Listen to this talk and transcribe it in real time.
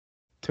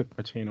took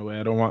my chain away.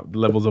 I don't want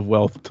levels of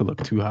wealth to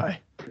look too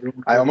high.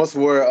 I almost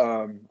wore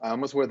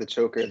the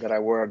choker that I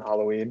wore on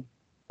Halloween,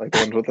 like the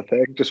one with the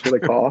thing, just for the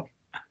call.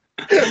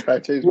 I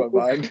changed my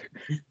mind.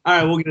 All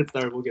right, we'll get it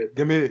started. We'll get it.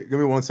 Give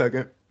me 1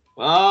 second.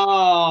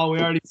 Oh, we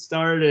already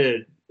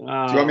started. Do you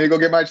want me to go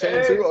get my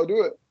chain too? I'll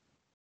do it.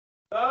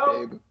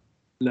 No. Babe.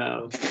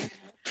 No.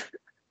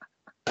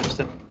 I just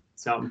have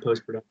it's out in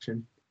post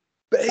production.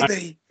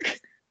 Baby.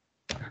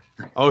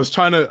 I was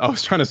trying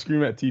to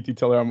scream at TT,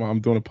 tell her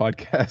I'm doing a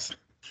podcast.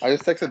 I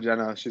just texted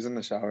Jenna. She's in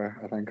the shower,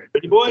 I think.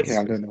 Ready, boys? Yeah,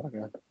 I'm doing the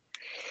podcast.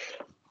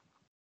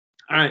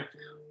 All right.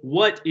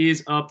 What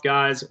is up,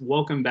 guys?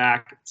 Welcome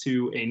back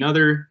to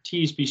another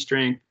THP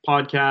Strength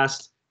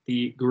podcast,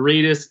 the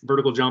greatest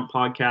vertical jump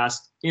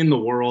podcast in the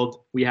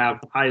world. We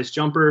have the highest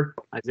jumper,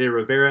 Isaiah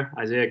Rivera.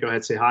 Isaiah, go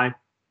ahead, say hi.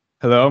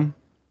 Hello.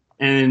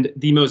 And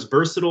the most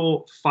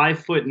versatile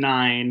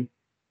 5'9"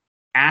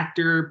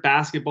 actor,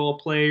 basketball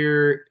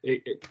player,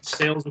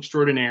 sales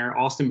extraordinaire,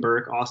 Austin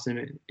Burke.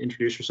 Austin,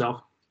 introduce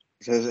yourself.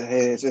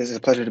 Hey, it's a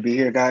pleasure to be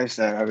here, guys.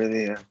 I'm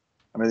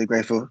really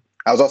grateful.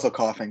 I was also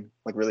coughing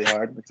like really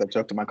hard because I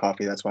choked on my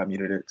coffee. That's why I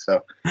muted it.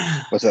 So,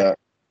 what's up?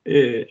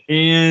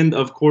 And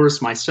of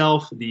course,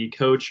 myself, the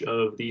coach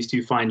of these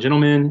two fine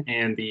gentlemen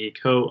and the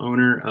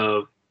co-owner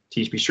of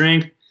THP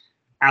Strength.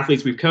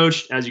 Athletes we've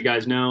coached, as you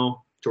guys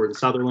know, Jordan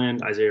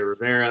Sutherland, Isaiah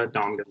Rivera,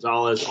 Dom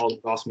Gonzalez, all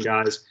those awesome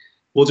guys.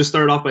 We'll just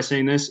start off by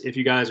saying this. If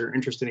you guys are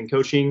interested in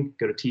coaching,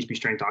 go to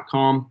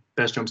thpstrength.com.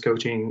 Best jumps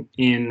coaching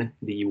in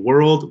the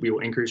world. We will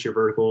increase your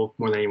vertical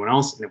more than anyone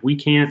else. And if we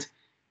can't,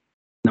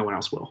 no one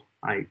else will.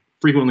 I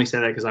frequently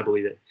say that because I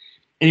believe it.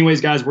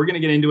 Anyways, guys, we're going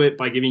to get into it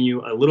by giving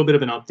you a little bit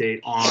of an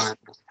update on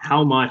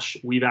how much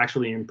we've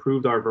actually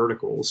improved our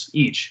verticals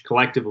each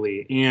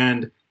collectively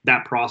and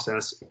that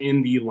process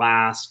in the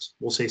last,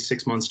 we'll say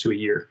 6 months to a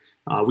year.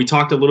 We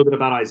talked a little bit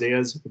about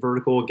Isaiah's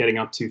vertical getting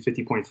up to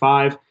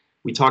 50.5.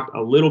 We talked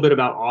a little bit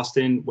about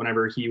Austin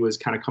whenever he was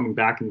kind of coming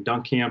back in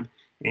dunk camp.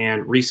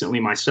 And recently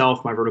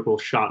myself, my vertical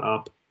shot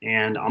up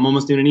and I'm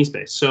almost doing an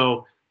E-space.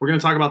 So we're going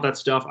to talk about that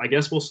stuff. I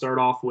guess we'll start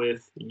off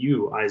with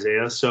you,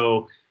 Isaiah.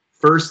 So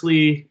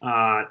firstly,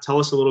 tell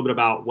us a little bit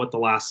about what the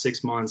last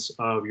 6 months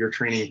of your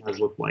training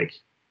has looked like.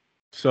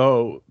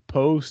 So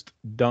post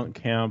dunk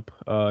camp,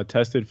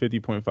 tested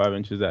 50.5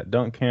 inches at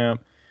dunk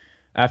camp.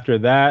 After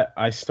that,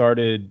 I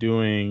started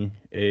doing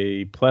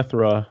a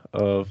plethora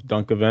of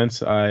dunk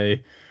events.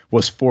 I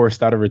was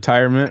forced out of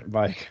retirement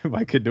by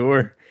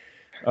Kador.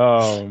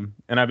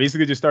 And I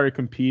basically just started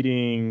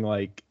competing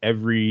like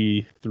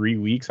every 3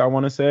 weeks, I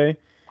want to say.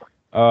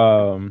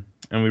 And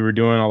we were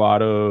doing a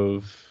lot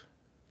of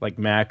like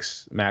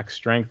max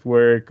strength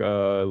work,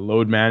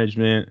 load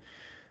management.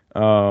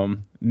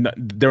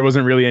 There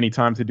wasn't really any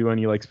time to do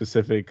any like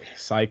specific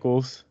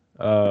cycles.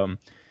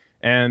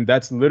 And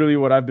that's literally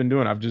what I've been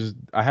doing.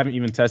 I haven't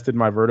even tested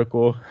my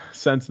vertical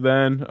since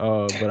then.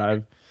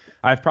 But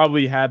I've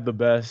probably had the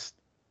best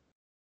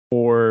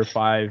 4 or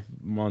 5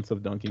 months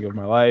of dunking of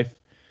my life.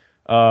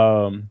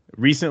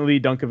 Recently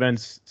dunk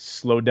events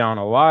slowed down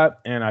a lot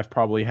and I've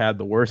probably had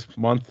the worst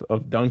month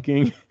of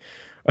dunking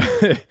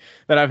that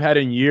I've had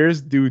in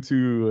years due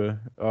to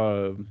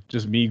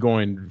just me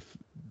going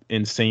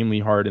insanely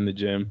hard in the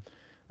gym.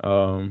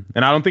 And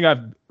I don't think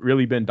I've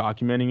really been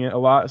documenting it a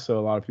lot, so a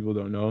lot of people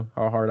don't know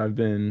how hard I've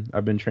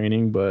been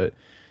training, but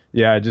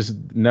yeah, just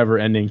never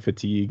ending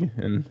fatigue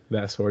and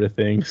that sort of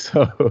thing.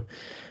 So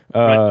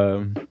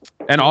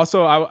and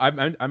also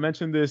I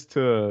mentioned this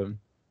to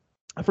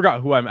I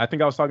forgot who I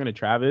think I was talking to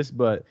Travis,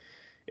 but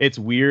it's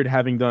weird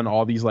having done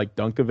all these like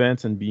dunk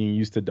events and being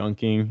used to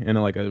dunking in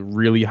like a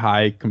really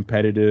high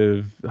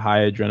competitive,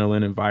 high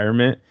adrenaline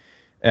environment.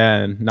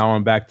 And now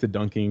I'm back to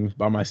dunking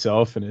by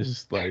myself, and it's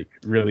just like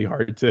really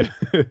hard to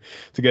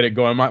to get it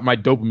going. My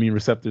dopamine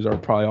receptors are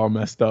probably all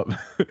messed up.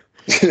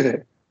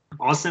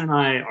 Austin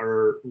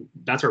and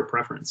that's our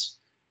preference.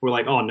 We're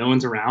like, oh, no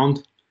one's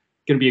around.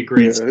 Gonna be a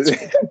great.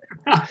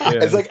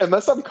 It's like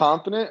unless I'm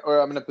confident or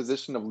I'm in a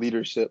position of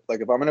leadership. Like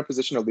if I'm in a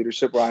position of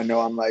leadership where I know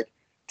I'm like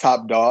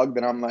top dog,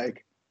 then I'm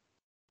like,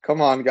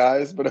 come on,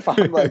 guys. But if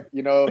I'm like,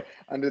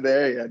 under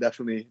there, yeah,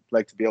 definitely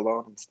like to be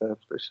alone and stuff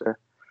for sure.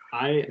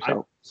 I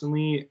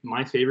personally,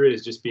 my favorite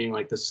is just being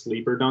like the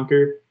sleeper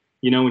dunker.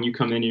 When you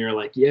come in and you're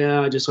like, yeah,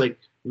 I just like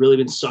really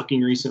been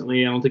sucking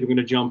recently. I don't think I'm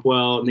gonna jump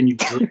well. And then you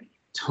drink a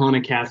ton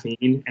of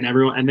caffeine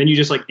and then you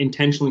just like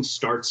intentionally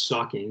start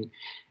sucking.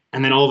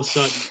 And then all of a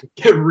sudden you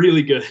get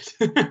really good.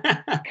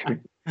 That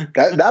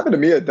happened to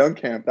me at dunk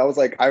camp. That was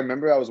like, I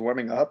remember I was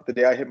warming up the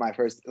day I hit my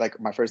first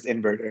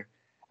inverter.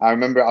 I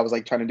remember I was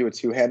like trying to do a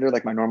two-hander,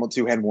 like my normal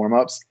two-hand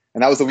warm-ups.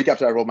 And that was the week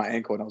after I rolled my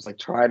ankle and I was like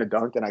trying to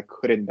dunk and I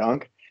couldn't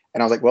dunk.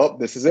 And I was like, well,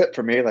 this is it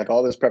for me. Like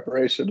all this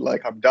preparation,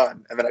 like I'm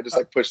done. And then I just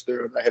like pushed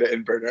through and I hit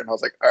an inverter and I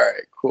was like, all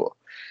right, cool.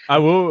 I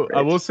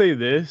will say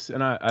this,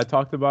 and I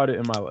talked about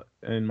it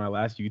in my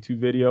last YouTube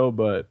video,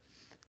 but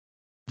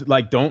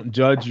like don't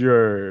judge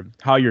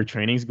how your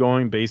training's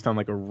going based on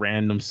like a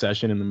random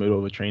session in the middle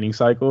of a training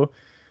cycle.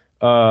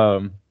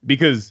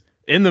 Because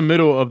in the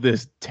middle of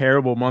this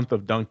terrible month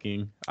of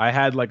dunking, I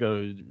had like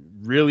a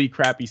really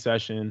crappy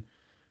session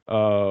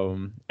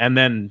And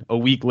then a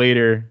week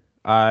later,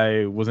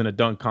 I was in a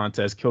dunk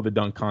contest, killed the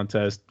dunk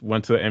contest,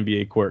 went to the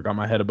NBA court, got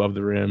my head above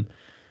the rim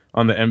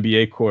on the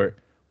NBA court,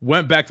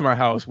 went back to my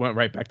house, went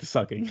right back to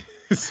sucking.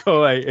 So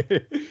like,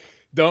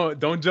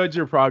 don't judge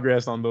your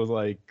progress on those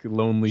like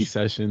lonely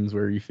sessions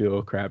where you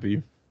feel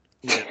crappy.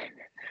 Yeah,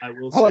 I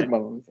will I say, like my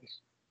lonely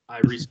session. I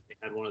recently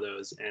had one of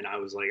those, and I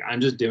was like, I'm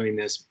just doing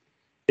this.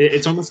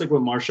 It's almost like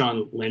what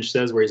Marshawn Lynch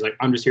says, where he's like,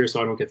 I'm just here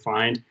so I don't get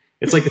fined.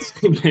 It's like the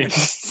same thing.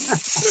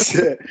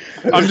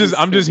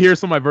 I'm just here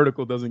so my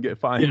vertical doesn't get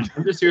fined. Yeah,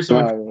 I'm just here so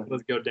my vertical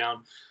doesn't go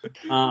down.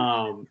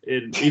 Even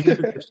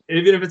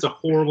if it's a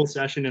horrible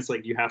session, it's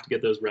like you have to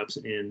get those reps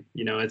in.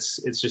 You know, it's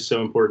just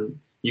so important.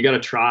 You got to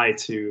try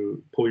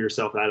to pull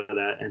yourself out of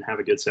that and have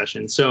a good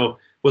session. So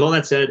with all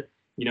that said,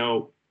 you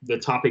know, the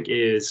topic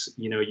is,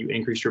 you know, you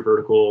increased your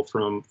vertical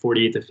from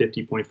 48 to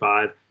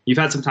 50.5. You've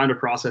had some time to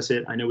process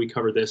it. I know we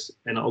covered this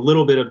in a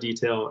little bit of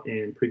detail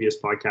in previous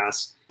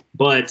podcasts,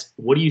 but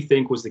what do you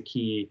think was the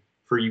key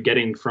for you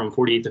getting from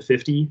 48 to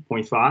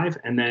 50.5?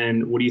 And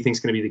then what do you think is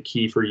going to be the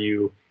key for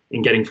you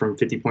in getting from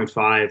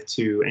 50.5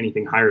 to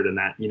anything higher than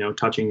that, you know,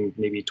 touching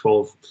maybe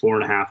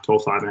 12.4.5,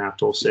 12.5.5,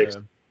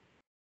 12.6?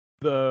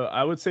 Yeah.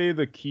 I would say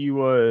the key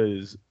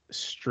was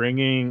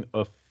stringing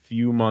a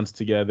few months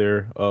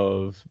together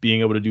of being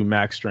able to do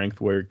max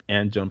strength work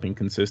and jumping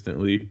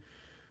consistently.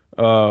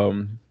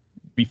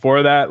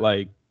 Before that,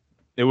 like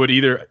it would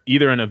either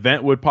an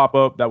event would pop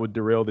up that would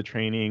derail the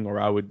training, or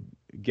I would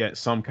get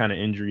some kind of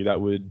injury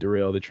that would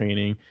derail the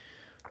training.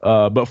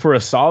 But for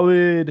a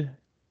solid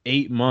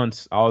 8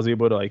 months, I was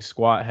able to like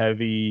squat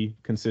heavy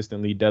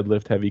consistently,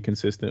 deadlift heavy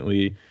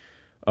consistently.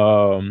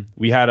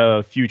 We had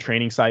a few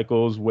training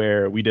cycles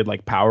where we did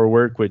like power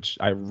work, which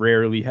I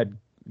rarely had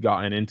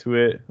gotten into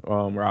it,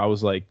 where I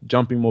was like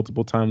jumping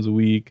multiple times a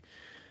week.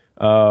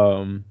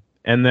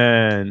 And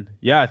then,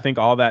 yeah, I think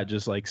all that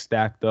just like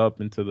stacked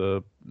up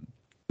into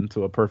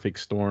a perfect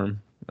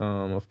storm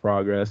of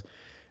progress.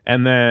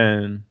 And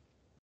then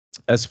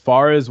as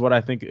far as what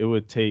I think it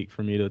would take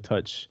for me to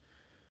touch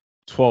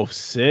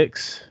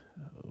 12.6,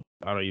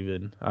 I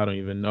don't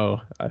even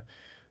know.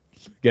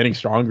 Getting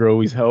stronger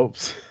always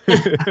helps.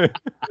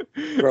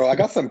 Bro, I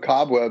got some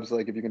cobwebs.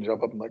 Like, if you can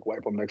jump up and like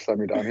wipe them next time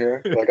you're down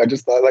here. Like, I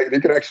just thought like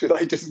they could actually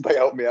like just like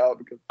help me out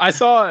because I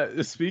saw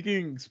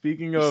speaking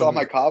you of saw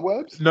my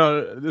cobwebs.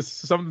 No, this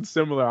is something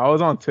similar. I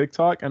was on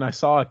TikTok and I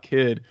saw a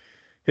kid.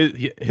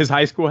 His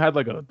high school had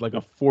like a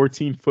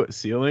 14-foot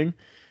ceiling,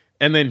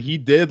 and then he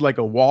did like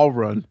a wall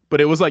run. But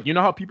it was like, you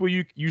know how people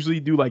usually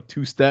do like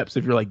 2 steps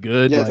if you're like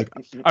good. Yeah, like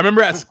I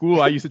remember at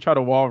school I used to try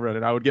to wall run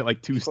and I would get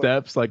like 2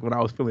 steps like when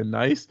I was feeling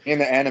nice. And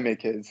the anime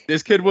kids.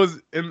 This kid was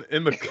in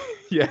the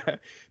yeah.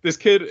 This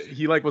kid,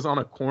 he like was on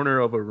a corner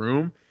of a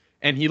room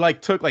and he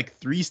like took like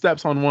 3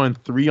 steps on one,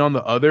 3 on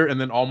the other,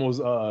 and then almost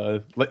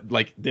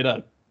like did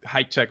a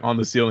height check on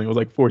the ceiling. It was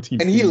like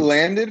 14 And feet. he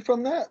landed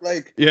from that?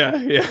 Like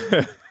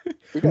yeah.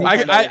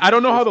 I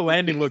don't know how the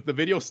landing looked. The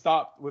video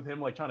stopped with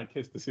him like trying to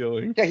kiss the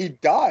ceiling. Yeah, he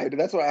died.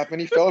 That's what happened.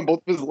 He fell and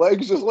both of his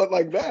legs just went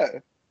like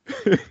that.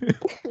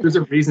 There's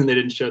a reason they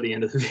didn't show the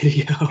end of the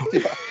video.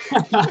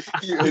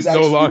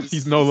 Yeah.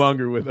 He's no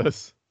longer with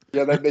us.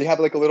 Yeah, they have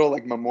like a little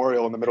like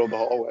memorial in the middle of the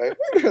hallway.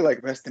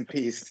 Like, rest in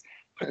peace,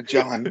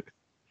 John.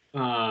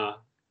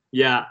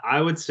 Yeah,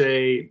 I would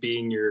say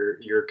being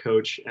your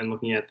coach and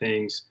looking at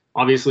things,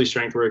 obviously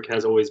strength work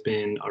has always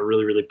been a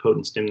really, really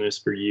potent stimulus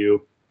for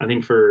you. I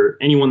think for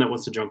anyone that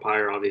wants to jump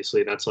higher,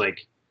 obviously that's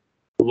like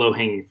low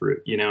hanging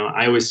fruit. You know,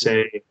 I always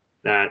say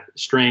that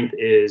strength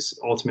is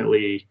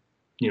ultimately,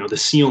 you know, the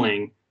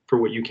ceiling for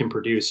what you can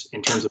produce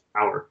in terms of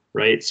power,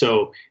 right?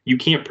 So you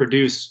can't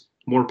produce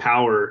more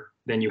power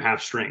than you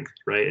have strength,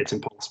 right? It's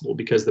impossible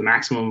because the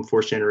maximum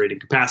force generating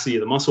capacity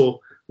of the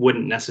muscle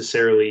wouldn't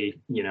necessarily,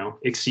 you know,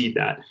 exceed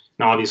that.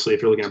 Now, obviously,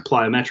 if you're looking at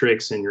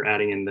plyometrics and you're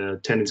adding in the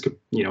tendons,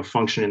 you know,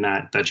 function in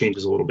that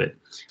changes a little bit.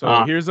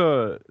 So here's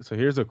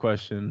a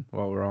question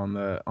while we're on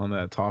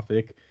that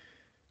topic.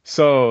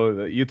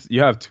 So you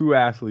have 2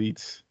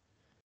 athletes,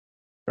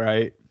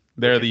 right?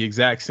 They're the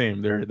exact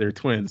same. They're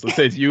twins. Let's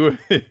say it's you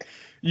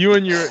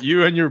and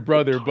your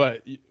brother,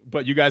 but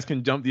you guys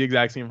can jump the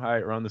exact same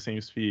height, run the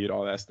same speed,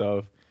 all that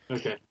stuff.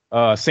 Okay.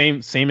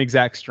 Same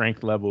exact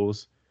strength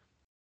levels.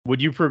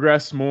 Would you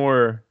progress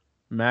more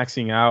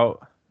maxing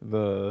out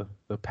the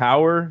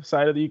power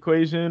side of the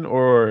equation,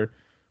 or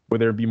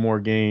would there be more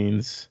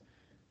gains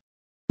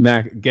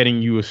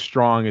getting you as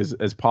strong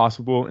as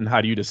possible? And how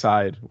do you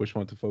decide which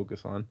one to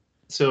focus on?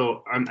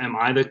 So am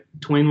I the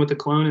twin with the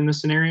clone in this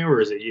scenario,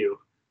 or is it you?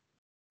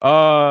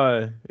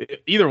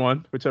 Either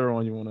one, whichever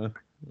one you want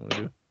to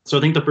do. So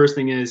I think the first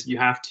thing is you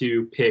have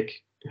to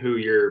pick who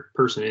your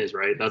person is,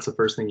 right? That's the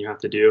first thing you have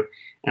to do.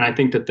 And I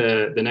think that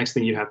the next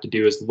thing you have to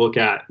do is look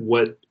at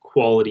what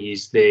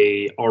qualities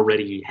they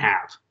already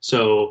have.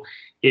 So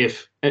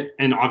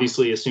and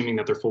obviously assuming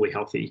that they're fully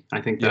healthy, I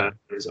think that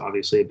is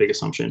obviously a big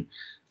assumption.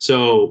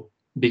 So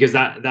because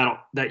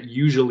that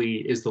usually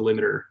is the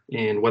limiter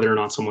in whether or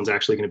not someone's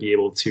actually going to be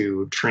able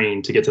to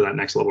train to get to that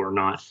next level or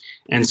not.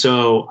 And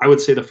so I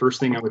would say the first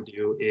thing I would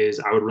do is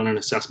I would run an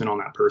assessment on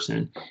that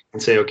person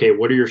and say, okay,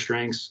 what are your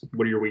strengths?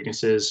 What are your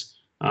weaknesses?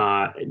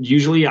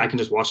 Usually I can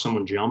just watch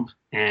someone jump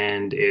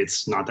and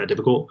it's not that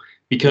difficult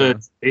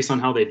because based on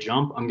how they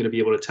jump, I'm going to be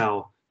able to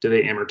tell, do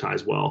they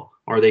amortize well?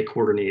 Are they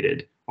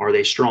coordinated? Are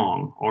they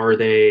strong? Are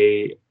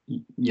they,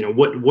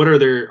 what are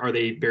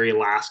they very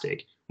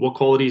elastic? What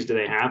qualities do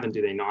they have and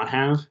do they not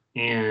have?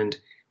 And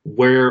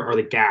where are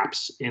the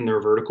gaps in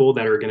their vertical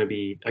that are going to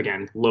be,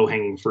 again, low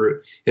hanging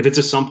fruit? If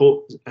it's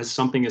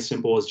something as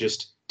simple as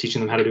just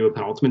teaching them how to do a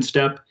penultimate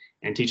step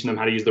and teaching them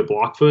how to use their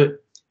block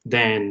foot,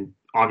 then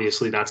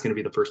obviously that's going to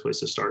be the first place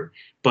to start.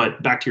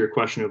 But back to your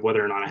question of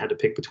whether or not I had to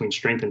pick between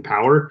strength and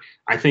power,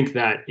 I think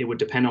that it would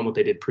depend on what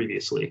they did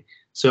previously.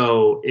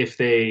 So if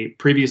they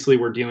previously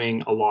were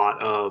doing a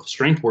lot of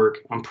strength work,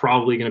 I'm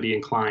probably going to be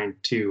inclined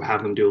to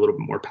have them do a little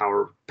bit more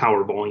power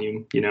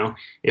volume.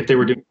 If they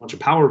were doing a bunch of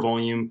power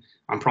volume,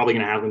 I'm probably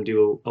going to have them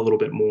do a little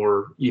bit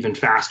more even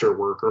faster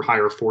work or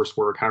higher force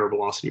work, higher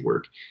velocity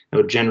work. That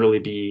would generally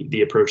be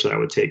the approach that I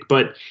would take.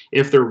 But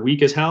if they're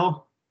weak as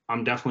hell,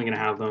 I'm definitely going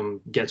to have them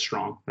get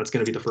strong. That's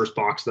going to be the first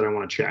box that I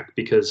want to check,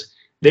 because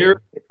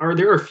there are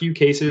a few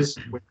cases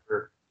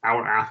where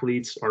our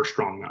athletes are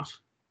strong enough.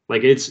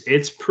 Like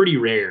it's pretty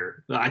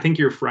rare. I think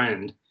your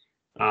friend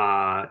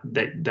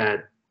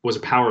that was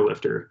a power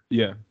lifter.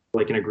 Yeah.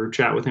 Like in a group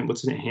chat with him.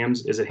 What's his name?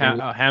 Is it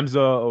Hamza? Hamza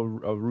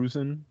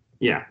Arousin?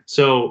 Yeah.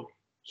 So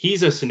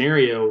he's a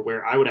scenario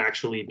where I would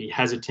actually be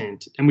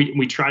hesitant, and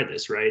we tried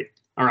this, right?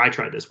 Or I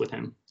tried this with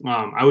him.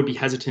 I would be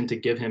hesitant to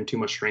give him too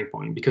much strength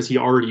volume because he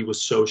already was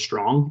so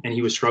strong and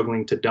he was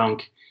struggling to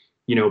dunk,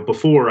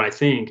 before, I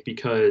think,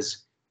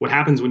 because what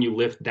happens when you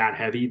lift that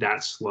heavy,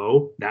 that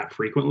slow, that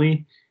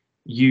frequently,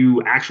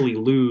 you actually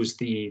lose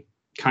the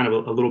kind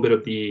of a little bit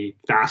of the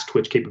fast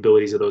twitch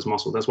capabilities of those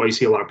muscles. That's why you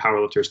see a lot of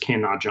powerlifters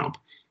cannot jump,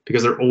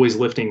 because they're always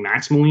lifting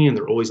maximally and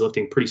they're always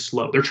lifting pretty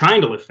slow. They're trying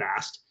to lift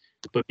fast,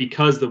 but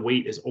because the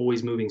weight is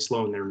always moving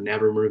slow and they're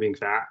never moving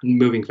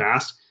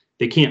fast,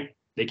 they can't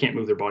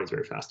move their bodies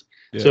very fast.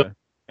 Yeah. So,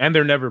 and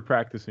they're never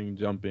practicing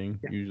jumping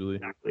usually.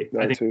 Exactly.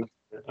 I think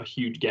that's a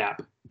huge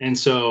gap. And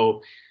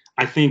so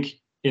I think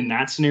in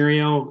that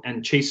scenario,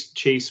 and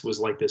Chase was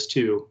like this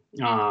too,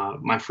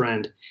 my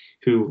friend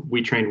who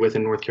we trained with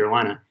in North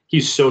Carolina,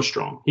 he's so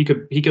strong. He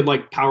could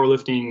like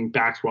powerlifting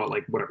back squat,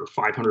 like whatever,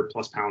 500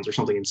 plus pounds or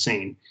something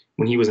insane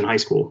when he was in high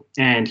school.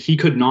 And he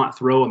could not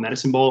throw a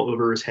medicine ball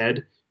over his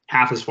head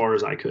half as far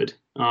as I could.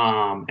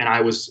 And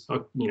I was,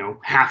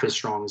 half as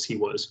strong as he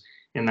was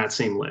in that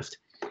same lift.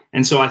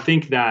 And so I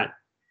think that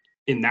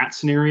in that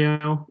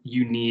scenario,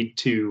 you need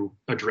to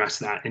address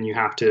that, and you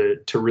have to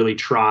really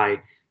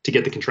try to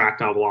get the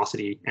contractile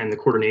velocity and the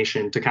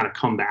coordination to kind of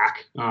come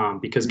back,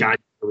 because guys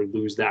really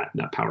lose that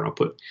power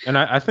output. And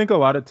I think a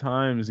lot of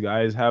times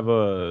guys have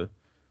a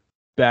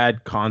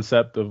bad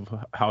concept of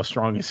how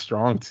strong is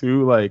strong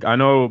too. Like I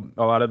know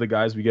a lot of the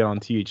guys we get on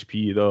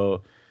THP,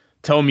 they'll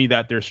tell me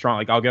that they're strong.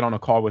 Like I'll get on a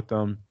call with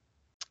them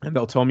and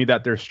they'll tell me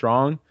that they're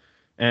strong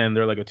and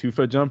they're like a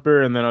 2-foot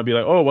jumper. And then I'll be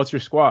like, oh, what's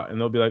your squat?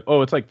 And they'll be like,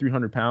 oh, it's like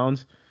 300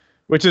 pounds,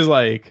 which is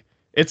like,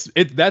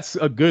 that's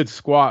a good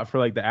squat for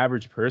like the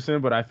average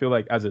person. But I feel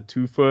like as a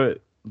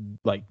 2-foot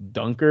like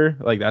dunker,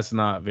 like that's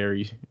not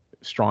very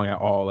strong at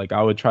all. Like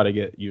I would try to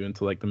get you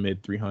into like the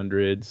mid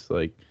 300s,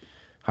 like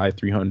high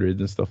 300s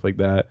and stuff like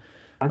that.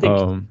 I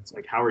think it's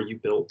like, how are you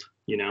built,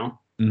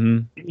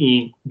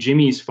 Mm-hmm.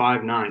 Jimmy's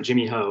 5'9",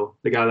 Jimmy Ho,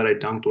 the guy that I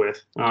dunked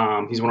with.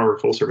 He's one of our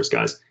full service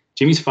guys.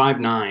 Jimmy's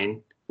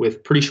 5'9"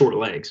 with pretty short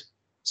legs.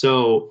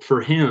 So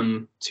for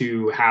him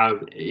to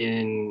have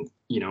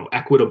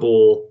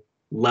equitable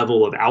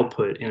level of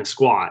output in a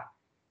squat,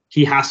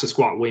 he has to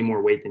squat way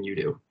more weight than you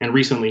do. And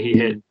recently he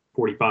hit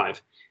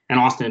 45. And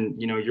Austin,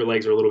 your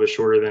legs are a little bit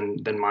shorter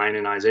than mine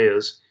and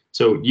Isaiah's.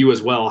 So you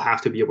as well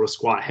have to be able to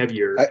squat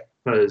heavier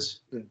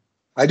because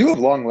I do have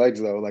long legs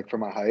though, like for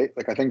my height.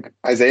 Like I think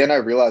Isaiah and I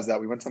realized that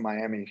we went to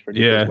Miami for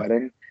Nico's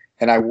wedding,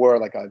 and I wore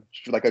like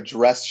a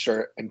dress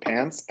shirt and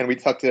pants, and we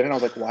tucked it in. I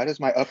was like, why does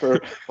my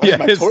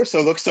my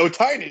torso look so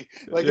tiny?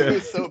 Like it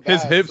was so bad.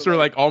 His hips are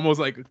like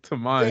almost like to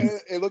mine.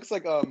 It looks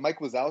like Mike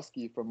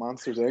Wazowski from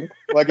Monsters Inc.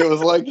 Like it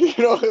was like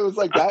it was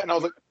like that, and I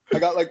was like,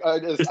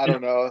 I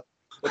don't know.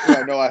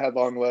 I know I had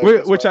long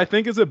legs, which I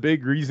think is a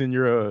big reason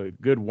you're a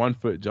good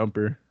 1-foot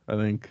jumper. I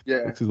think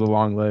because the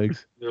long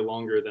legs. They're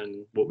longer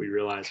than what we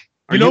realize.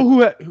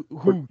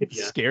 Who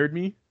scared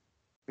me?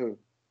 Who?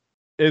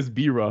 Is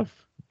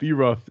B-Ruff.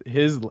 B-Ruff,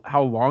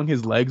 how long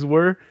his legs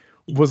were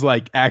was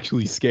like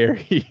actually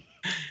scary.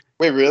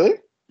 Wait, really?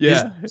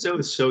 Yeah.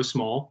 So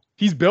small.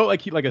 He's built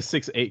like a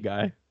 6'8"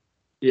 guy.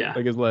 Yeah.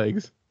 Like his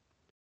legs.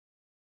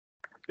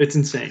 It's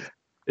insane.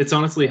 It's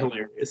honestly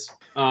hilarious.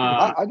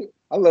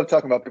 I love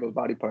talking about people's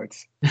body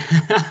parts.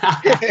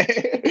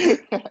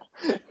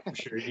 I'm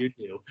sure you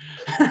do.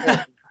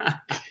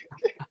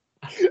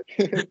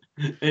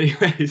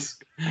 Anyways,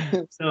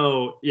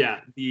 so yeah,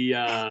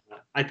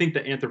 I think the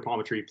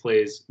anthropometry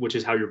plays, which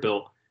is how you're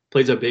built,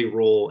 plays a big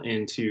role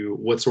into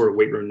what sort of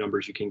weight room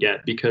numbers you can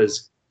get,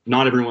 because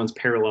not everyone's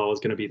parallel is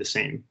going to be the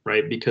same,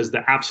 right? Because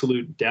the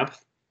absolute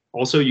depth.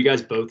 Also, you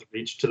guys both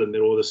reached to the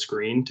middle of the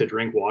screen to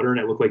drink water, and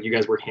it looked like you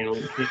guys were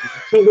handling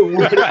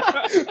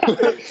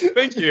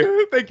Thank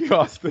you,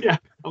 Austin. Yeah,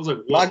 I was like,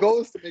 whoa. My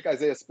goal is to make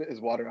Isaiah spit his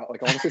water out.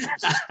 Like, I want to say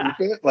something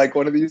stupid, like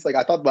one of these. Like,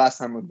 I thought last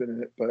time would have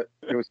been it, but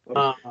it was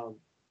close. It was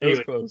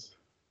Anyway, close.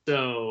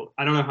 so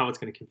I don't know how it's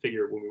going to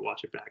configure when we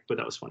watch it back, but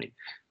that was funny.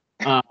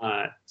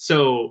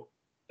 So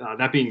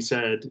that being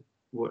said,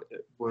 what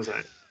was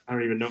I? I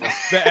don't even know.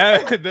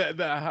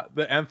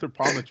 The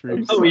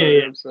anthropometry. Oh,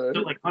 yeah. I'm sorry.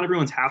 So, like, not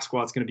everyone's half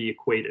squat is going to be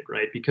equated,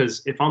 right?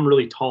 Because if I'm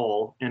really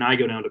tall and I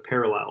go down to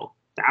parallel,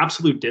 the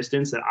absolute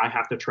distance that I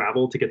have to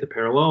travel to get to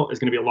parallel is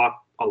going to be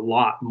a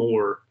lot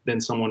more than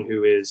someone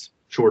who is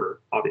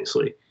shorter,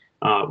 obviously,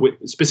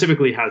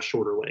 specifically has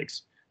shorter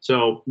legs.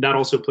 So that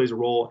also plays a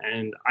role.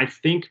 And I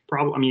think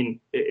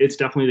it's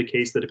definitely the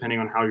case that depending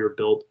on how you're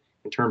built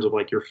in terms of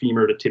like your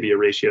femur to tibia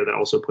ratio, that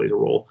also plays a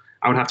role.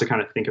 I would have to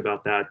kind of think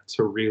about that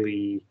to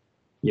really,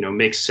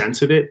 make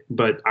sense of it.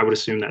 But I would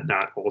assume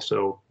that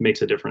also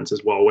makes a difference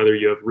as well, whether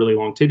you have really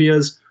long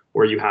tibias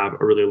or you have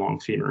a really long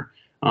femur.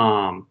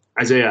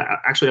 Isaiah,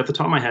 actually, off the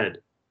top of my head,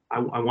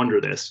 I wonder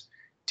this.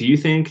 Do you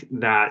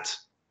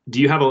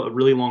have a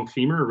really long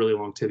femur or a really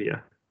long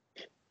tibia?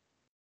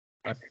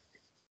 I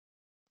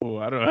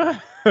don't know.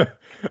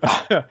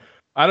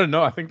 I don't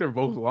know. I think they're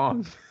both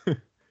long.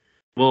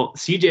 Well,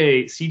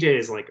 CJ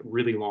is like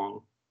really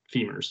long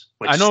femurs.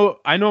 Like,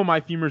 I know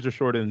my femurs are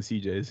shorter than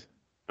CJ's.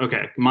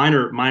 Okay, mine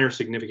are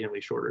significantly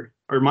shorter.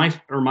 Are my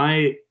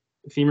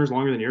femurs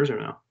longer than yours or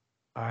no?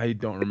 I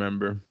don't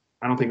remember.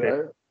 I don't think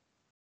that.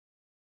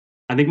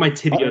 I think my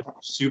tibia is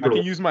super. I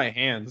can use my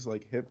hands,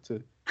 like hip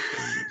to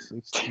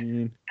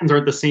 16. Hands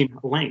aren't the same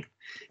length.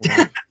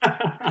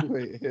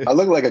 Wait, I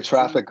look like a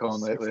traffic cone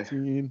 16,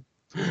 lately.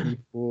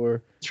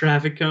 24.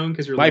 Traffic cone,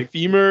 because My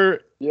femur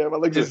Yeah, my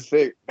legs are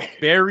thick.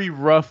 very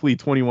roughly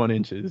 21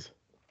 inches.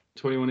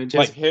 21 inches.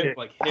 Like hip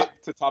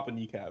to top of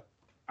kneecap.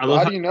 I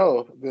love How do you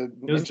know the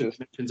those inches?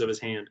 dimensions of his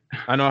hand.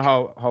 I know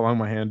how long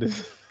my hand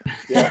is.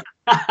 Yeah.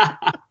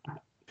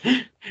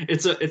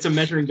 It's a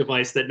measuring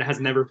device that has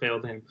never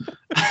failed him.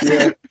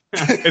 Yeah.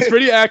 It's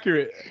pretty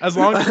accurate. As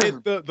long as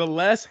the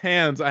less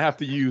hands I have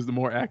to use, the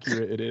more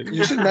accurate it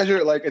You is. should measure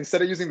it like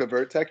instead of using the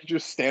vertex, you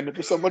just stand it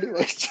for somebody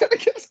like trying to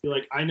get. You're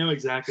like, I know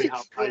exactly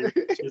how high your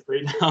reach is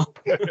right now.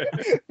 No,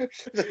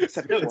 it's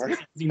 74.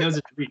 because he knows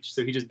his reach,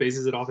 so he just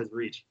bases it off his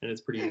reach, and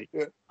it's pretty neat.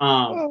 Yeah.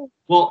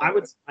 Well,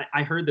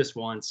 I heard this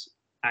once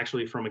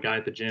actually from a guy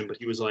at the gym, but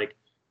he was like,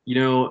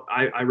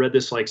 I read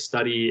this like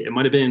study. It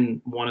might have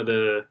been one of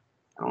the,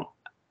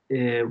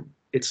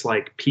 it's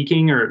like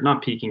peaking or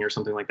not peaking or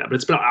something like that, but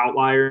it's about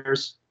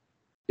outliers.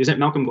 Is it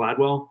Malcolm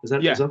Gladwell? Is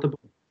that the book?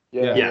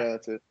 Yeah,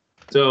 that's it.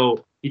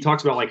 So he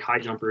talks about like high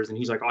jumpers, and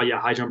he's like, oh yeah,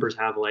 high jumpers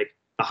have like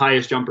the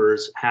highest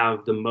jumpers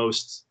have the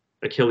most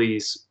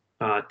Achilles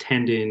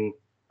tendon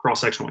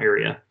cross-sectional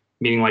area,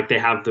 meaning like they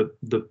have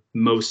the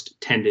most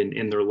tendon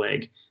in their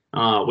leg,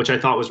 which I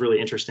thought was really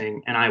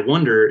interesting. And I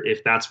wonder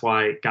if that's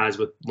why guys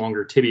with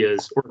longer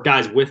tibias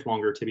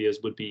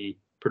would be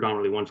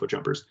predominantly 1 foot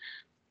jumpers.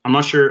 I'm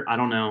not sure. I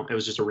don't know. It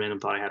was just a random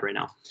thought I had right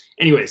now.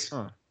 Anyways,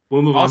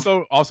 we'll move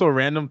on. Also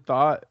random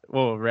thought.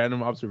 Well,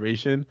 random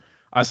observation.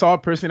 I saw a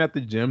person at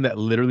the gym that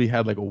literally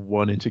had like a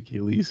 1 inch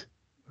Achilles.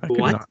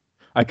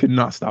 I could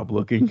not stop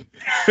looking.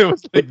 It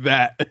was like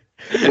that.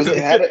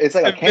 It's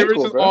like a They were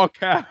cankle, just bro. all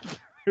calf.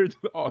 They were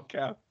just all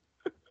calf.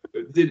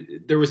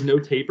 There was no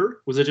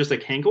taper? Was it just a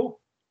cankle?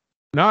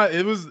 No,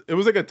 it was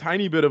like a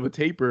tiny bit of a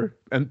taper,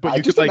 but I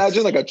you just could like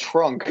imagine like a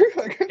trunk.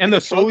 and the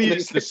trunk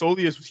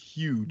soleus was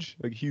huge,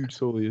 like huge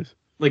soleus.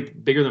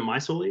 Like bigger than my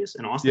soleus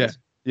in Austin?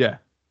 Yeah,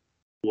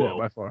 Whoa.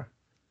 by far.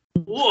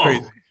 Whoa.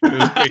 Crazy. It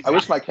was crazy. I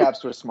wish my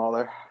calves were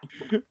smaller.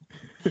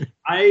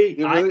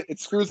 It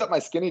screws up my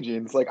skinny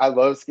jeans. Like I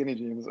love skinny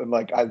jeans, and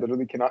like I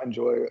literally cannot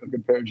enjoy a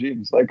good pair of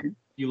jeans. Like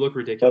you look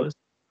ridiculous.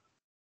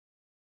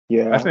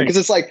 Yeah, I think because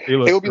it's like it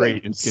looks will be great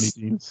like in skinny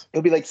jeans.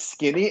 It'll be like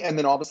skinny, and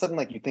then all of a sudden,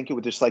 like you think it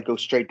would just like go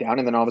straight down,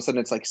 and then all of a sudden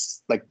it's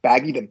like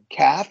baggy, then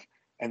calf,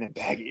 and then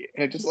baggy,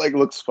 and it just like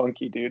looks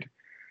funky, dude.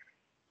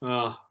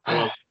 I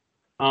love it.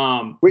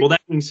 Well,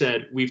 that being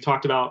said, we've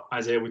talked about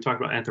Isaiah. We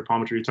talked about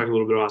anthropometry. We talked a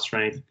little bit about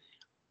strength.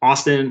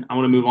 Austin, I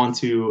want to move on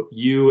to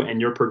you and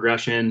your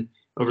progression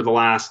over the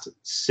last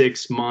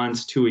 6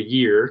 months to a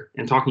year,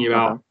 and talking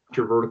about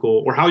your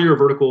vertical or how your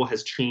vertical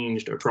has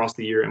changed across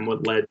the year and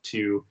what led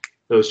to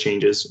those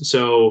changes.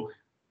 So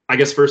I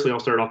guess firstly, I'll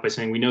start off by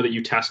saying we know that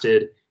you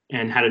tested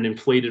and had an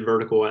inflated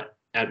vertical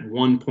at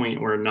one point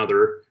or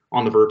another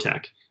on the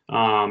Vertec.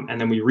 And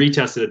then we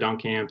retested at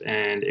Dunk Camp,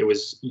 and it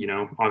was,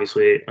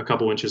 obviously a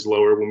couple inches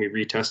lower when we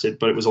retested,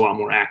 but it was a lot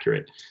more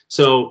accurate.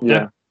 So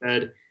that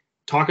said,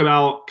 talk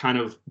about kind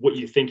of what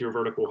you think your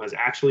vertical has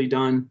actually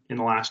done in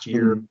the last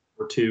year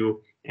or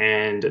two,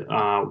 and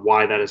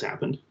why that has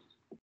happened.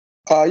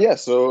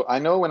 So I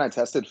know when I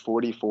tested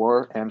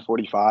 44 and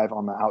 45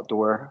 on the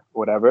outdoor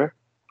whatever,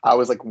 I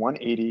was like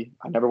 180.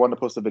 I never wanted to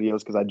post the videos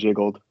because I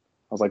jiggled. I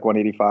was like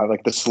 185.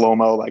 Like the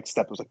slow-mo like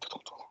step was like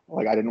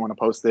Like I didn't want to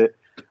post it.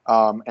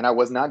 And I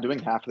was not doing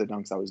half of the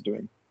dunks I was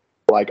doing.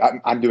 Like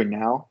I'm doing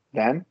now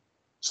then.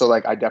 So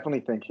like I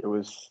definitely think it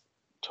was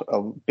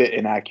a bit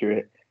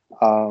inaccurate.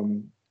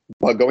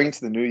 But going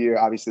into the new year,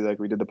 obviously, like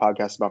we did the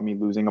podcast about me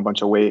losing a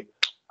bunch of weight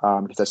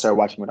because I started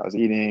watching what I was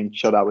eating,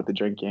 chilled out with the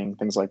drinking,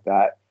 things like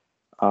that.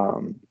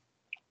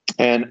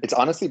 And it's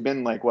honestly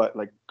been like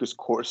just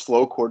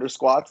slow quarter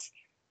squats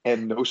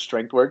and no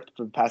strength work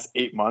for the past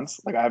 8 months.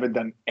 Like I haven't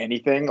done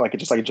anything. Like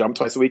I jump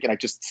twice a week and I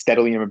just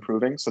steadily am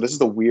improving. So this is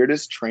the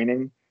weirdest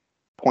training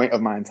point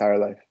of my entire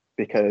life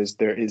because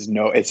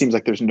it seems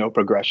like there's no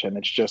progression.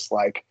 It's just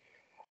like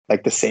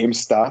the same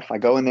stuff. I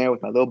go in there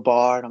with my little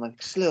bar and I'm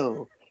like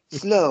slow.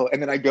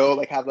 And then I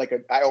go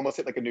I almost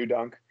hit like a new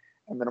dunk.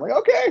 And then I'm like,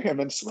 okay. And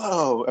then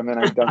slow. And then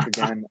I dunk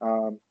again.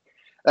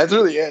 That's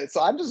really it.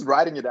 So I'm just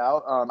riding it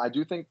out. I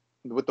do think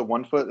with the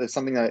 1 foot, there's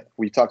something that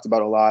we talked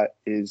about a lot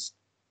is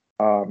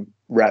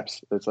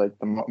reps. It's like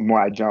the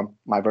more I jump,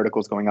 my vertical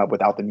is going up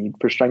without the need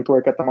for strength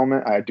work at the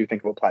moment. I do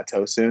think it will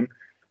plateau soon.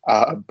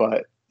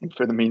 But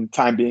for the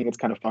time being, it's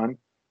kind of fun.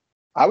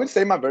 I would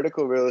say my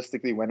vertical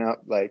realistically went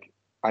up. Like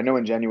I know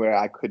in January,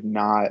 I could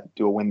not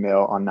do a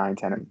windmill on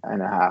 910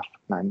 and a half,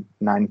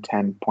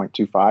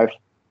 910.25.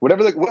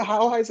 Whatever. Like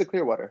how high is the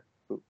Clearwater?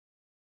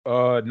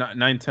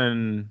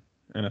 910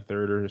 and a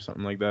third or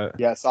something like that.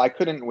 Yeah, so I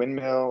couldn't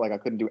windmill, like I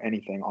couldn't do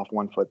anything off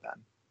 1 foot then.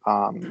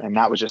 And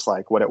that was just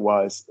like what it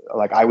was.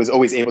 Like I was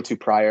always able to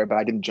prior, but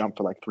I didn't jump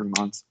for like 3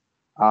 months.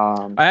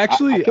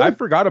 I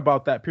forgot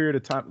about that period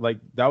of time. Like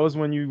that was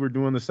when you were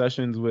doing the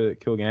sessions with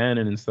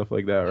Kilgannon and stuff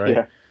like that,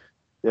 right?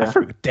 Yeah.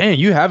 Dang,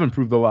 you have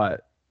improved a lot.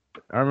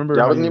 I remember.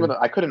 Yeah,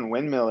 I couldn't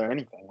windmill or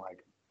anything.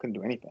 Like couldn't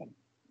do anything.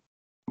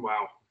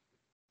 Wow.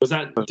 Was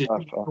that did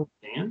you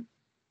Dan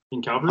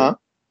in Calvary? Huh?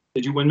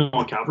 Did you windmill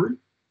on Calvary?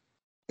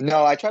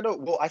 No, I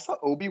saw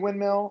Obi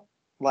windmill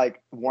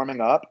like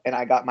warming up and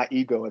I got my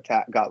ego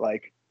got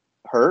like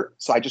hurt.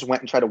 So I just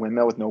went and tried to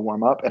windmill with no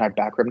warm up and I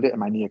back rimmed it and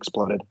my knee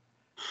exploded.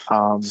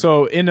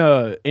 So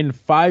in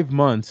 5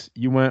 months,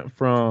 you went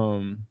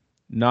from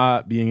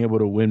not being able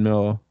to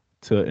windmill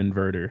to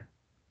inverter.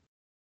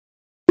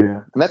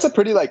 Yeah. And that's a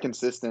pretty like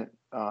consistent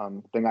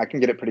thing. I can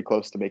get it pretty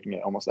close to making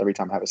it almost every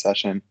time I have a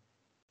session.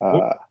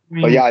 But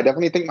yeah, I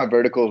definitely think my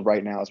vertical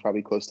right now is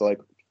probably close to like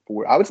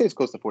I would say it's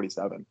close to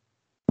 47.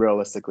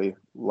 Realistically,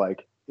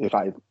 like if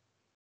I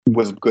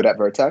was good at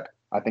Vertec,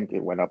 I think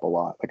it went up a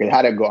lot. Like it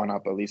had to gone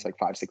up at least like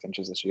 5-6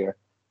 inches this year,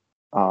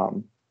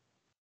 from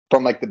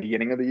like the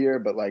beginning of the year.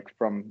 But like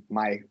from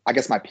my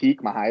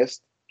peak, my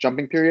highest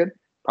jumping period,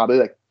 probably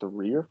like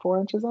 3 or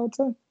 4 inches. I would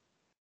say,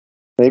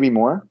 maybe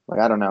more. Like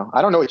I don't know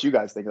what you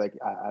guys think. Like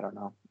I don't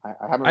know. I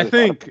haven't. Really I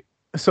think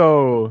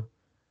so.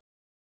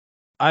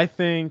 I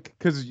think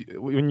because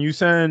when you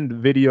send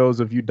videos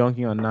of you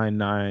dunking on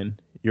 9.9,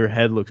 your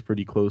head looks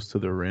pretty close to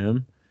the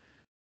rim.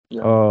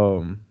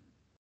 Yeah.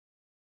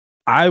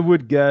 I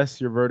would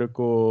guess your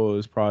vertical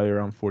is probably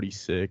around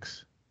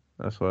 46.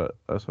 That's what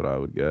I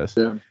would guess.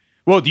 Yeah.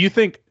 Well, do you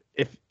think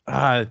if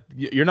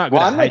you're not good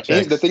at high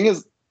checks? The thing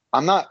is,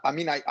 I'm not. I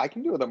mean, I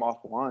can do them off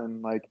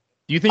one. Like,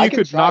 do you think you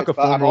could knock a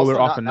foam roller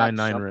off a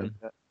 9.9 rim?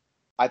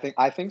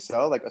 I think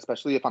so. Like,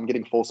 especially if I'm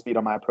getting full speed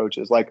on my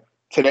approaches. Like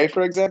today,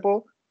 for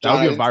example. That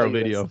would be a viral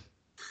video.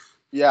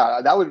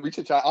 Yeah, we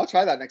should try. I'll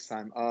try that next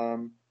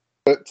time.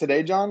 But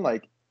today, John,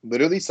 like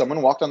literally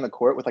someone walked on the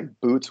court with like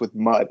boots with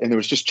mud and there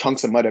was just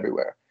chunks of mud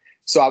everywhere.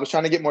 So I was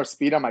trying to get more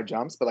speed on my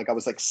jumps, but like I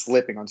was like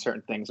slipping on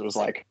certain things. It was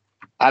like,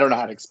 I don't know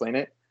how to explain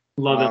it.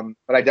 Love it.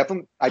 But I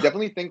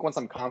definitely think once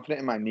I'm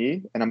confident in my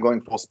knee and I'm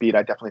going full speed,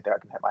 I definitely think I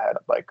can hit my head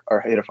up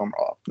or hit a foam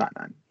roll. Not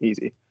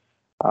easy.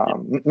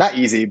 Not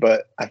easy,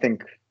 but I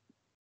think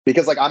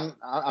because like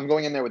I'm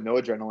going in there with no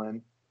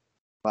adrenaline.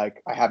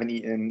 Like I haven't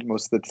eaten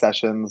most of the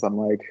sessions. I'm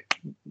like,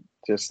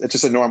 it's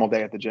just a normal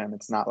day at the gym.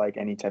 It's not like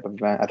any type of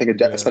event. I think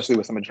especially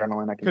with some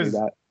adrenaline, I can do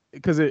that.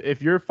 Because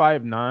if you're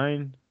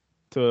 5'9"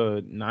 to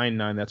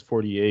 9'9", that's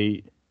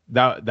 48.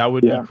 That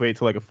would equate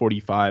to like a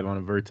 45 on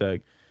a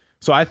Vertec.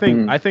 So I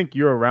think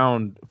you're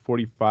around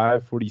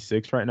 45,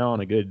 46 right now on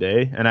a good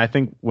day. And I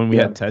think when we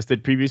had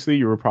tested previously,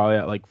 you were probably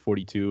at like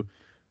 42.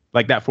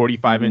 Like that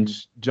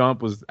 45-inch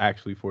jump was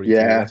actually 42.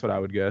 Yeah. That's what I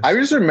would guess. I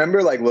just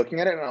remember like looking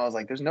at it and I was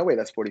like, there's no way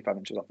that's 45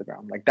 inches off the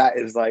ground. Like that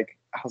is like,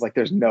 I was like,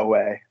 there's no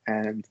way.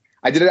 And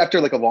I did it after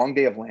like a long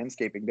day of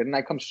landscaping. Didn't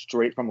I come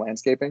straight from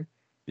landscaping?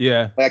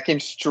 Yeah. Like I came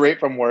straight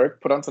from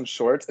work, put on some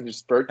shorts and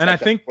just burnt. And I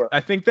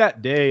think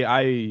that day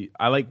I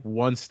like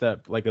one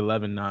step like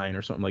 11.9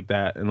 or something like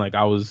that. And like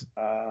I was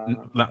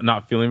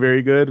not feeling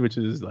very good, which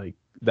is like,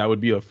 that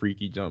would be a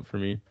freaky jump for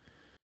me.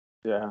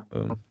 Yeah.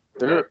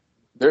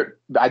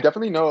 I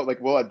definitely know, like,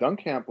 well, at dunk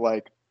camp,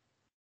 like,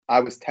 I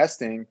was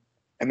testing,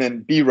 and then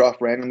B Rough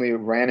randomly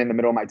ran in the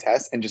middle of my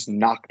test and just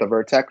knocked the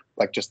Vertec,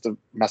 like, just to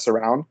mess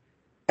around.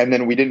 And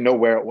then we didn't know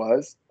where it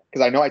was,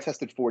 because I know I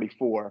tested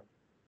 44.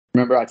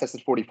 Remember, I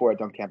tested 44 at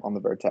dunk camp on the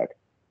Vertec.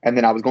 And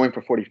then I was going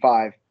for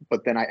 45,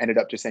 but then I ended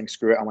up just saying,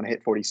 screw it, I want to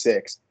hit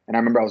 46. And I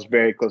remember I was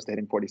very close to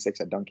hitting 46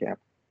 at dunk camp.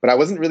 But I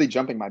wasn't really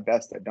jumping my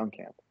best at dunk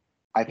camp.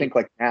 I think,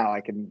 like, now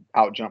I can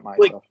out-jump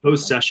myself. Like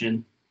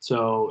post-session,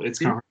 so it's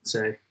kind of hard to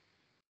say.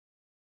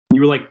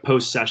 were like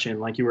post session,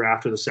 like you were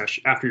after the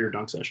session, after your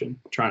dunk session,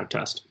 trying to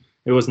test.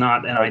 It was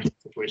not an ideal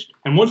situation.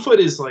 And 1 foot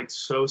is like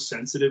so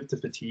sensitive to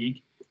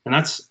fatigue, and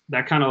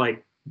that kind of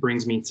like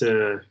brings me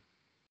to,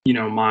 you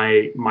know,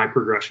 my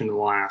progression in the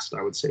last,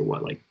 I would say,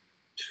 what, like,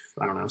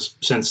 I don't know,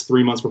 since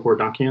 3 months before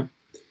dunk camp.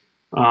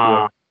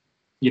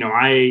 You know,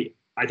 I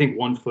think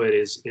 1 foot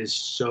is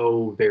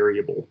so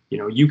variable. You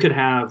know, you could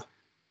have,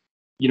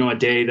 you know, a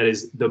day that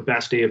is the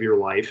best day of your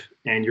life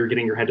and you're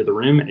getting your head to the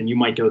rim, and you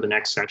might go the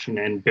next section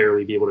and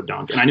barely be able to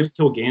dunk. And I know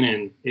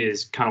Kilgannon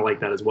is kind of like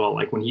that as well.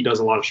 Like when he does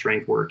a lot of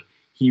strength work,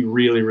 he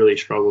really, really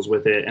struggles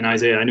with it. And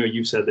Isaiah, I know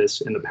you've said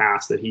this in the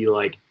past, that he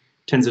like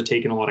tends to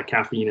take in a lot of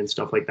caffeine and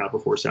stuff like that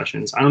before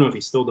sessions. I don't know if he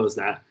still does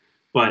that,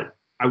 but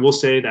I will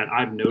say that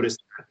I've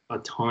noticed a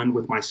ton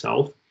with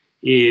myself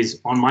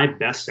is on my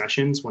best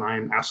sessions when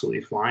I'm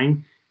absolutely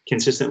flying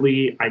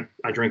consistently,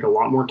 I drink a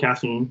lot more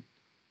caffeine,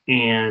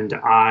 and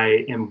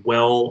I am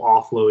well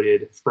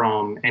offloaded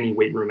from any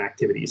weight room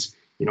activities.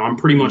 You know, I'm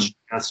pretty much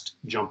just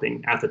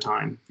jumping at the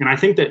time. And I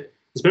think that,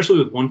 especially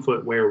with 1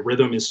 foot, where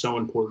rhythm is so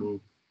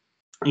important,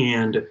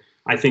 and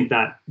I think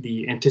that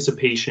the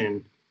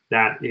anticipation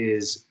that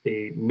is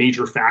a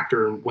major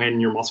factor when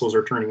your muscles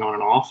are turning on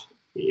and off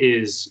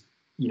is,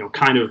 you know,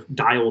 kind of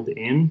dialed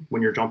in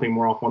when you're jumping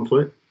more off 1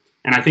 foot.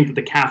 And I think that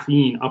the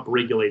caffeine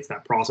upregulates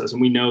that process.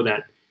 And we know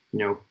that, you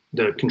know,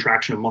 the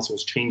contraction of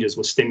muscles changes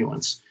with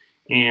stimulants.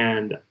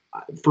 And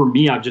for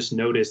me, I've just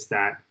noticed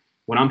that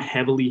when I'm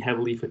heavily,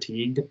 heavily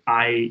fatigued,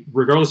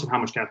 regardless of how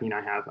much caffeine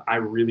I have, I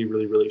really,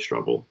 really, really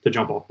struggle to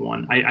jump off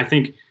one. I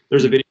think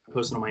there's a video I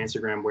posted on my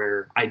Instagram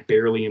where I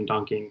barely am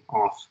dunking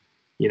off,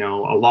 you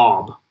know, a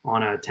lob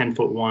on a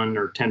 10-foot one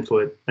or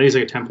 10-foot, I think it's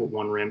like a 10-foot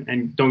one rim.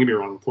 And don't get me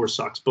wrong, the floor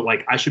sucks, but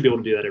like I should be able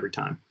to do that every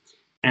time.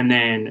 And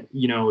then,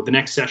 you know, the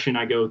next session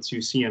I go to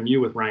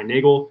CMU with Ryan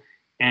Nagel,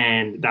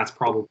 and that's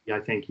probably, I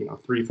think, you know,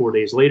 3-4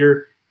 days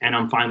later, and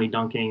I'm finally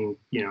dunking,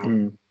 you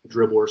know,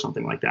 dribble or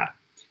something like that,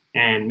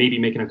 and maybe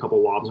making a couple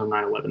lobs on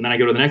 9/11. Then I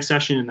go to the next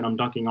session, and then I'm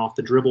dunking off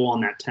the dribble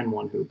on that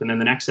 10-1 hoop. And then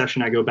the next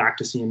session I go back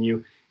to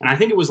CMU, and I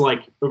think it was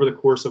like over the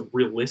course of,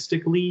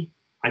 realistically,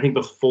 I think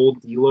the full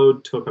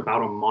deload took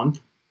about a month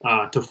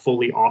to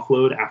fully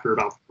offload after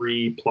about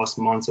 3+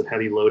 months of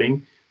heavy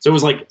loading. So it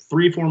was like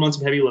 3-4 months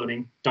of heavy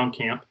loading, dunk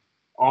camp,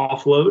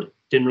 offload,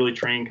 didn't really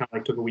train, kind of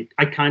like took a week.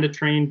 I kind of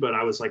trained, but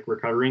I was like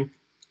recovering.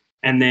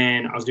 And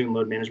then I was doing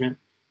load management.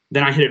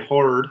 Then I hit it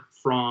hard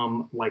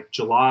from like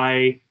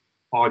July,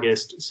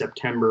 August,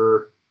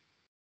 September.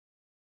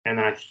 And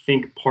then I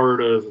think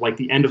part of like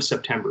the end of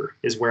September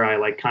is where I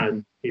like kind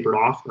of tapered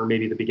off, or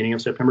maybe the beginning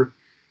of September.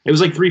 It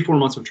was like 3-4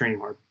 months of training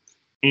hard.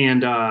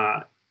 And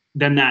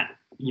then that,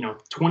 you know,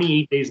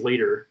 28 days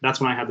later, that's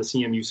when I had the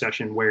CMU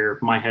session where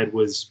my head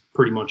was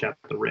pretty much at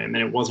the rim,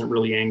 and it wasn't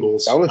really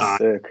angles. That was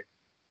sick.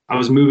 I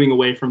was moving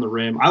away from the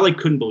rim. I like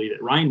couldn't believe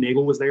it. Ryan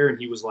Nagel was there, and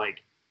he was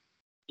like,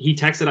 he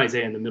texted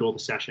Isaiah in the middle of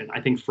the session, I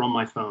think from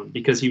my phone,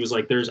 because he was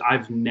like,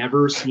 I've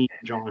never seen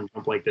John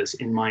jump like this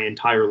in my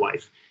entire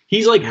life.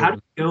 He's like, how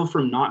do you go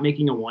from not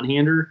making a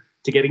one-hander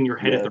to getting your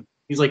head at the,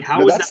 he's like,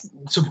 how is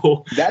that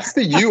possible? That's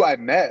the you I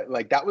met.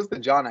 Like, that was the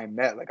John I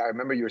met. Like, I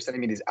remember you were sending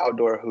me these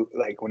outdoor,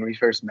 like when we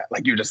first met,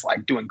 like you're just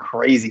like doing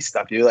crazy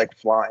stuff. You're like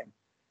flying.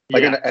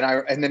 Like,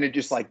 and then it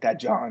just like that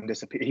John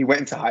disappeared. He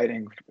went into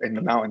hiding in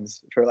the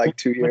mountains for like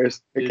 2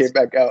 years. He came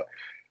back out.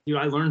 Dude,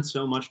 I learned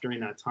so much during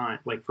that time,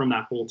 like from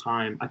that whole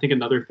time. I think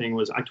another thing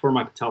was I tore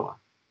my patella,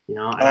 you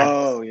know?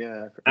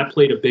 And that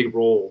played a big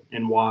role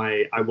in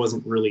why I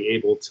wasn't really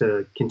able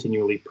to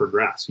continually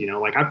progress, you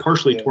know? Like I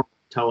partially tore my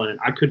patella, and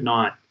I could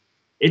not,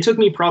 it took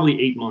me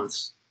probably 8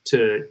 months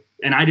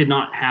and I did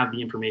not have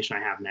the information I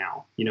have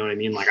now. You know what I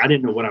mean? Like I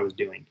didn't know what I was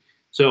doing.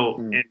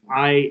 So if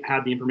I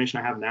had the information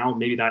I have now,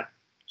 maybe that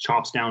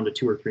chops down to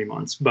 2 or 3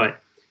 months.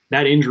 But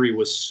that injury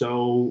was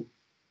so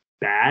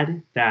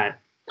bad that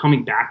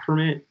coming back from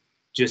it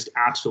just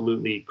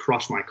absolutely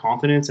crushed my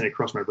confidence, and it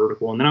crushed my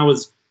vertical. And then I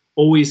was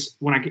always,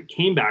 when I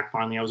came back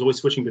finally, I was always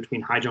switching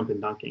between high jump and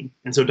dunking.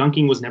 And so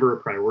dunking was never a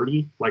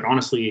priority. Like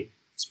honestly,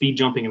 speed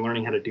jumping and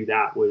learning how to do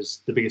that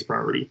was the biggest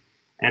priority.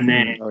 And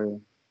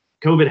then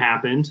COVID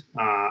happened.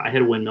 I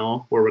hit a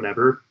windmill or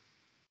whatever.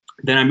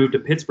 Then I moved to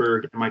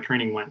Pittsburgh, and my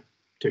training went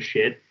to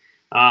shit.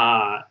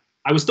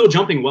 I was still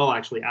jumping well,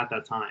 actually, at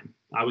that time.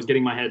 I was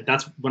getting my head,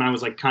 that's when I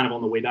was like kind of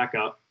on the way back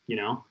up, you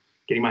know,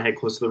 getting my head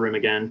close to the rim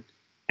again.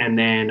 And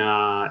then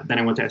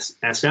I went to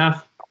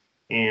SF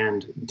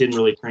and didn't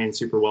really train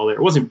super well there.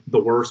 It wasn't the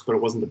worst, but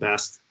it wasn't the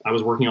best. I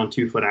was working on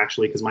 2 foot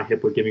actually, because my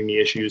hip was giving me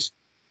issues,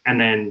 and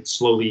then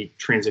slowly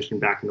transitioned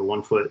back into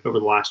 1 foot over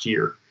the last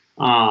year.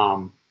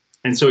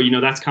 And so, you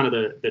know, that's kind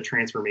of the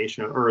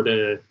transformation or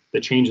the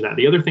change of that.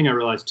 The other thing I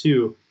realized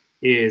too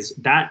is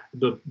that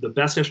the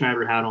best session I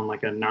ever had on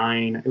like a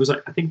 9, it was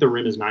like, I think the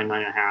rim is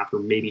 9.5, or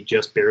maybe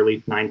just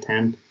barely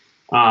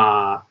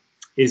 9.10,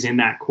 is in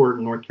that court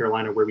in North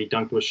Carolina where we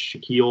dunked with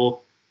Shaquille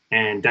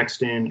and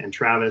Dexton and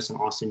Travis and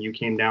Austin. You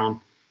came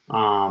down.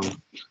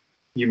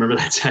 You remember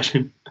that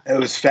session? It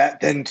was fat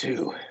then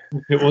too.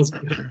 It was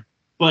good.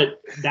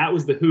 But that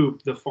was the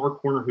hoop, the far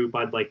corner hoop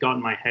I'd like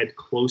gotten my head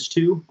close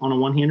to on a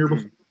one-hander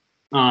before.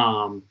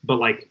 But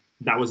like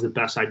that was the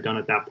best I'd done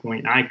at that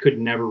point. I could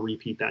never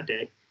repeat that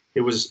day.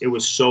 It was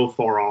so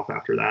far off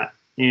after that.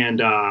 And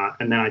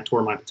then I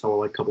tore my patella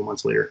like a couple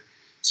months later.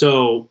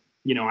 So,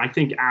 I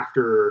think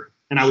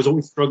and I was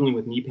always struggling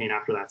with knee pain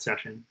after that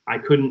session. I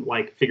couldn't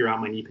like figure out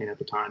my knee pain at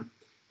the time.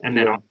 And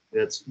then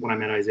that's when I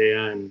met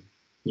Isaiah, and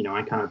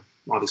I kind of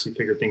obviously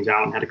figured things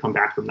out and had to come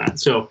back from that.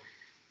 So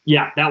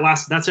yeah,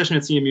 that session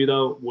at CMU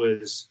though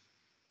was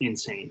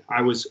insane.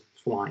 I was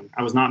flying.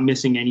 I was not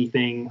missing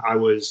anything. I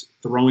was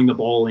throwing the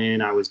ball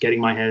in. I was getting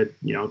my head,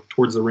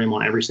 towards the rim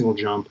on every single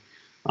jump.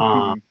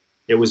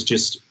 It was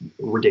just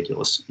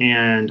ridiculous.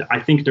 And I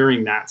think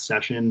during that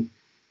session,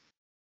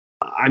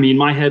 I mean,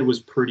 my head was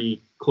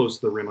pretty close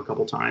to the rim a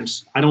couple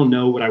times. I don't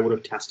know what I would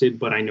have tested,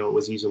 but I know it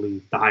was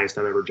easily the highest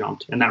I've ever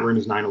jumped. And that rim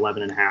is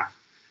 9'11" and a half.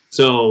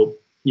 So,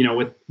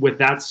 with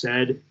that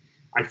said,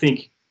 I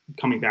think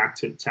coming back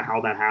to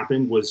how that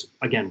happened was,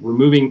 again,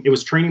 it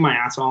was training my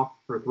ass off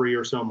for 3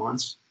 or so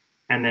months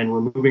and then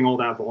removing all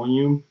that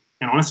volume.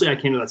 And honestly, I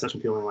came to that session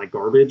feeling like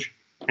garbage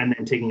and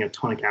then taking a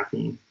ton of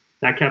caffeine.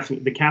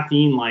 The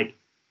caffeine, like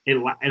it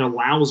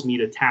allows me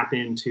to tap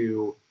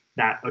into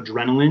that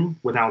adrenaline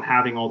without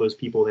having all those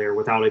people there,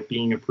 without it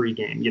being a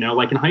pregame.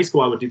 Like in high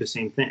school, I would do the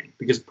same thing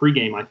because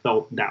pregame, I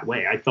felt that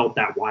way. I felt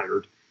that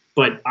wired.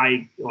 But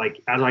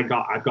as I've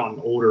gotten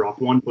older, off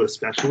one foot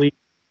especially,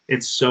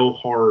 it's so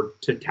hard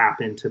to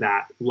tap into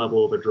that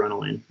level of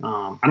adrenaline.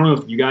 I don't know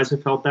if you guys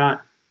have felt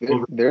that.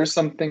 There's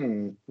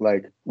something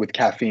like with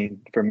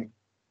caffeine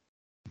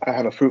I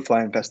have a fruit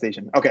fly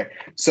infestation. Okay.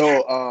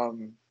 So,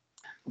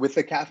 with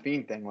the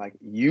caffeine thing, like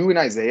you and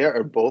Isaiah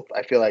are both,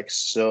 I feel like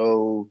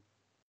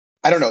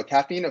I don't know.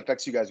 Caffeine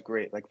affects you guys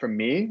great. Like for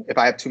me, if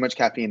I have too much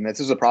caffeine,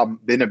 this is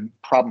been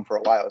a problem for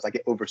a while. Is I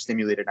get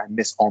overstimulated. I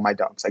miss all my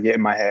dunks. I get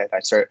in my head. I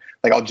start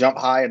I'll jump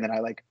high and then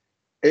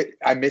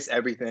I miss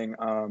everything.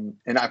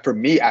 For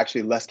me,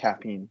 actually, less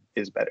caffeine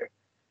is better.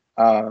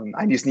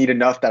 I just need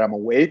enough that I'm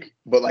awake,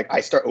 but like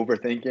I start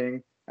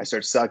overthinking. I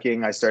start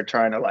sucking. I start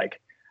trying to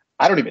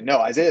I don't even know.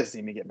 Isaiah's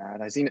seen me get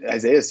mad.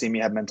 Isaiah's seen me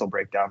have mental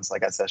breakdowns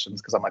at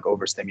sessions because I'm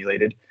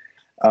overstimulated.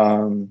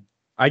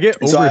 I get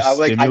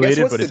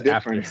overstimulated, but it's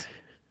after.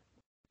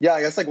 Yeah,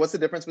 I guess what's the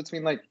difference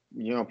between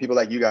people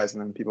like you guys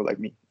and then people like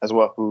me as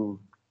well who,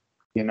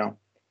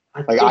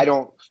 I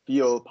don't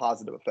feel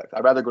positive effects.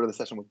 I'd rather go to the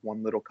session with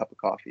one little cup of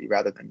coffee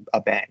rather than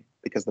a bang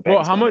because the bang.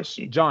 Well, how much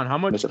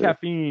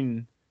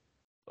caffeine?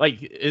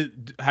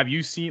 Have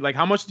you seen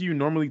how much do you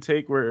normally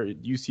take where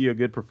you see a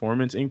good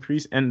performance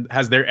increase? And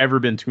has there ever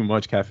been too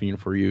much caffeine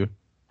for you?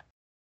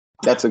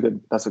 That's a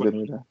good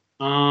reason.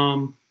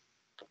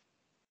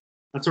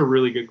 That's a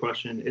really good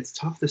question. It's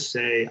tough to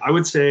say. I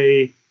would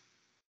say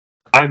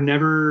I've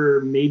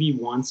never, maybe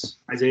once,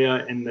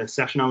 Isaiah, in the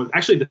session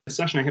the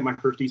session I hit my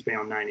first D-SPAN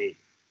on 9.8.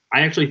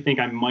 I actually think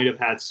I might have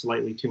had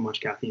slightly too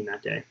much caffeine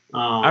that day.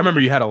 I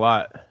remember you had a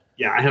lot.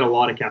 Yeah, I had a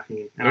lot of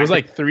caffeine. And it was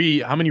three.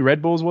 How many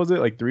Red Bulls was it?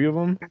 Like 3 of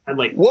them? I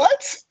had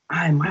what?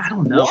 I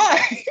don't know.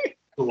 Why?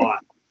 A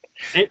lot.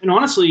 And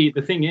honestly,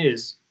 the thing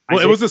is,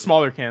 it was the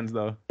smaller cans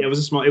though. It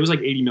was like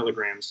 80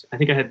 milligrams. I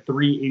think I had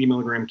 3 80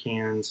 milligram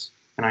cans.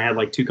 And I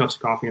had 2 cups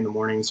of coffee in the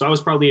morning. So I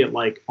was probably at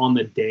on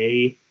the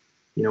day,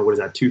 what is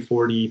that,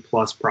 240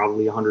 plus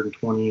probably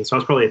 120. So I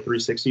was probably at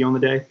 360 on the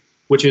day,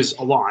 which is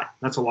a lot.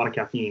 That's a lot of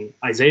caffeine.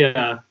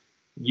 Isaiah,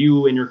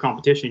 you in your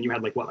competition, you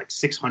had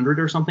 600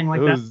 or something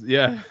like that?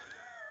 Yeah.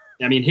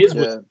 I mean,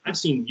 I've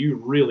seen you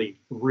really,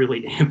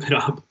 really amp it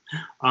up.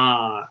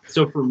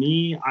 So for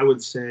me, I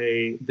would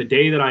say the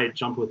day that I had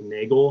jumped with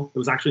Nagel, it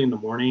was actually in the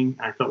morning.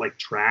 And I felt like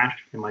trash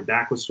and my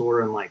back was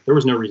sore and there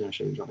was no reason I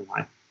should have been jumping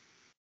high.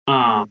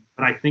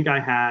 But I think I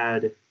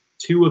had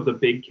 2 of the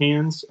big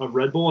cans of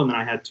Red Bull, and then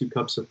I had 2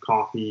 cups of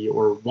coffee,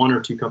 or 1 or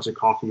 2 cups of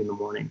coffee in the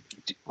morning.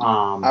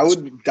 I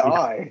would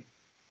die.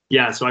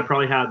 Yeah, so I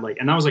probably had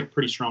and that was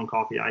pretty strong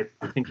coffee. I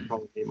think I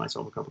probably made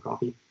myself a cup of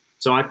coffee.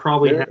 So I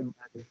probably had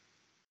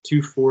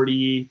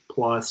 240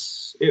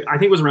 plus. I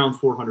think it was around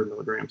 400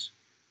 milligrams,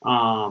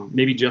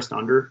 maybe just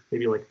under,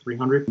 maybe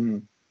 300.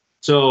 Mm.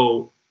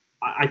 So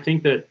I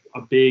think that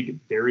a big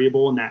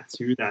variable in that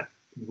too, that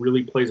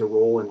really plays a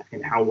role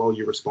in how well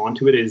you respond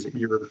to it, is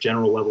your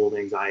general level of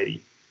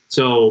anxiety.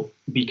 So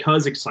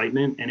because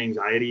excitement and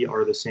anxiety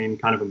are the same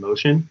kind of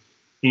emotion,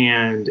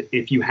 and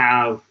if you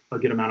have a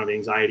good amount of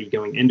anxiety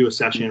going into a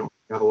session, or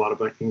you have a lot of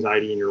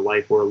anxiety in your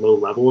life, or a low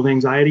level of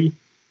anxiety,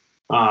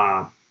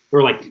 or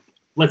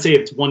let's say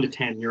it's 1 to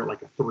 10, you're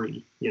at a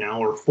 3,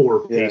 or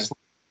 4 baseline,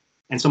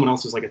 and someone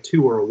else is a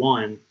 2 or a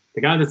 1,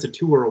 the guy that's a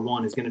 2 or a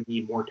 1 is going to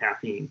need more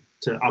caffeine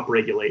to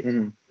upregulate.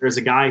 Mm-hmm. There's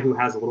a guy who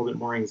has a little bit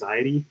more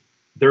anxiety,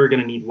 they're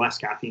going to need less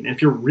caffeine. And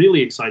if you're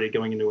really excited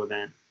going into an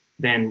event,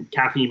 then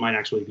caffeine might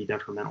actually be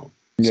detrimental.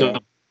 Yeah. So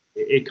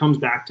it comes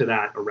back to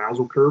that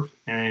arousal curve.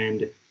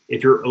 And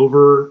if you're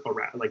you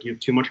have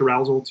too much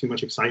arousal, too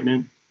much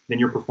excitement, then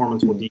your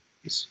performance will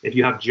decrease. If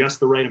you have just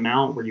the right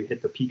amount where you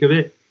hit the peak of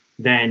it,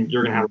 then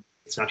you're going to have a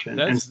great session.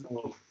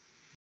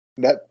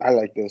 That I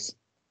like this.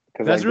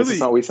 Because this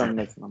is always something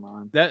that's in my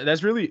mind.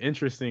 That's really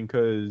interesting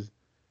because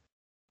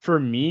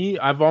for me,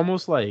 I've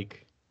almost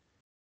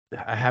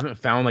I haven't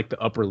found like the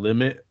upper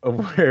limit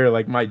of where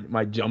like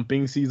my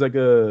jumping sees like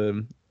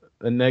a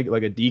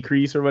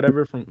decrease or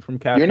whatever from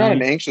You're not an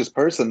caffeine. anxious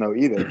person though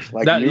either.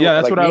 Like That yeah, you,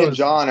 that's like what I me and was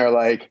John are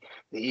like,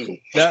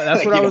 that's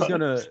like what I you was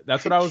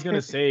know.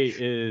 gonna say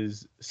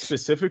is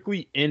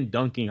specifically in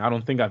dunking, I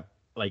don't think I've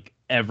like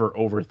ever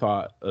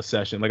overthought a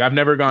session. Like I've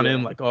never gone in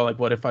Yeah. like, oh, like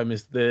what if I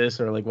miss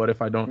this, or like what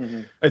if I don't.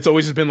 Mhm. It's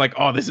always just been like,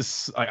 oh, this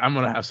is like I'm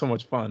gonna have so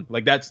much fun.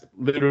 Like that's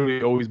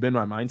literally always been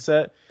my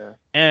mindset. Yeah.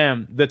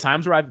 And the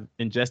times where I've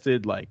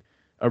ingested like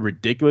a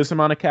ridiculous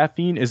amount of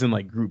caffeine is in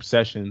like group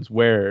sessions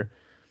where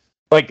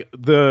like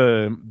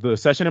the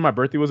session in my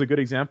birthday was a good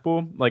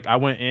example. Like I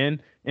went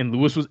in and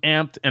Lewis was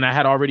amped and I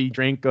had already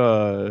drank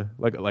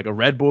like a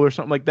Red Bull or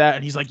something like that.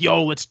 And he's like,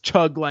 yo, let's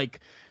chug like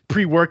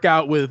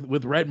pre-workout with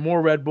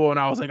more Red Bull. And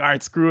I was like, all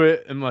right, screw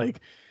it. And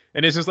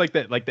it's just like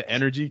that, like the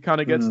energy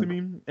kind of gets to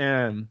Mhm. me.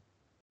 And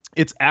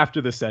it's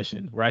after the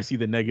session where I see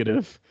the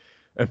negative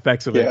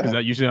effects of it. Yeah.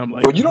 Cause usually I'm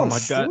like, But you oh don't my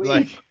God, sleep.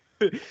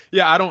 like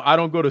yeah, I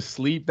don't go to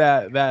sleep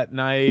that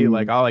night.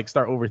 Like Mm. I'll like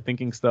start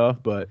overthinking stuff,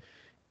 but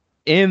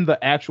in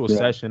the actual Yeah.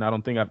 session, I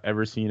don't think I've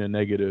ever seen a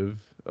negative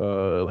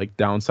like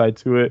downside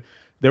to it.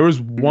 There was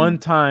one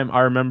Mhm. time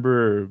I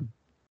remember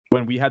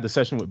when we had the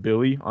session with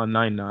Billy on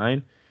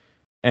 9-9,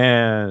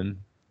 and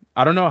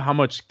I don't know how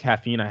much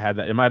caffeine I had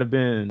that. It might have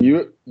been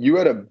You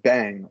had a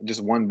bang,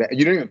 just one bang.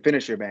 You didn't even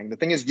finish your bang. The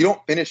thing is, you don't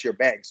finish your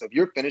bang. So if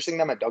you're finishing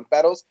them at dunk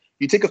battles,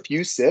 you take a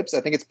few sips.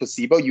 I think it's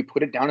placebo. You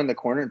put it down in the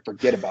corner and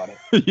forget about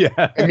it.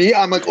 yeah. And me,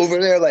 I'm like over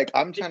there, like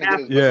I'm trying to get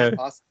as much Yeah. as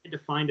possible. I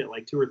defined it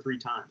like 2 or 3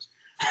 times.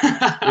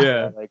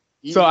 Yeah. Like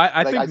So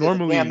I like think I just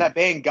normally damn that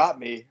bang got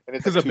me, and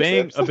it's because like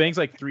two sips. a bang's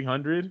like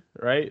 300,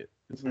 right?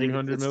 It's I think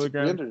 300 It's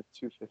milligrams. 300 to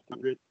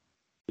 250.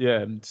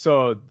 Yeah.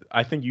 So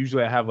I think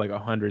usually I have like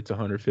 100 to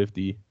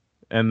 150.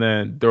 And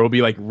then there will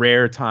be like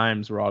rare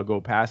times where I'll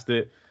go past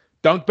it.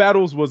 Dunk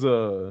battles was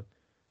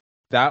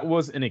that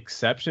was an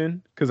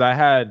exception because I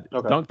had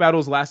Okay. dunk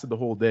battles lasted the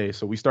whole day.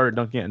 So we started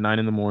dunking at 9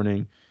 in the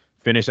morning,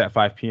 finished at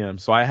 5 p.m.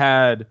 So I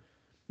had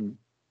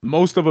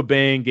most of a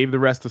bang, gave the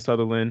rest to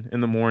Sutherland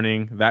in the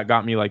morning. That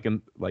got me like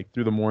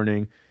through the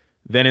morning.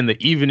 Then in the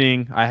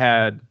evening, I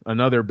had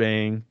another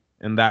bang,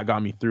 and that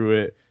got me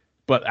through it.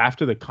 But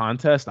after the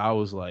contest, I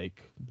was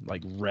like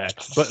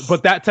wrecked.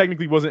 But that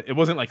technically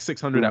wasn't like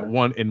 600 at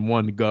Yeah.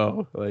 one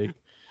go. Like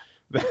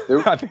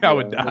There- I think I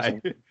would that makes die.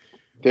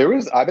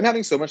 sense. I've been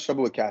having so much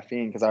trouble with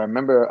caffeine because I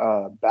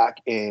remember back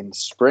in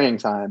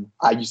springtime,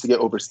 I used to get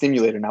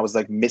overstimulated and I was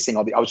like missing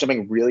I was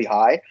jumping really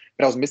high,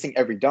 but I was missing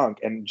every dunk.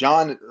 And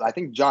John, I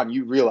think John,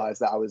 you realized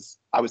that I was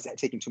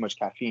taking too much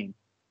caffeine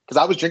because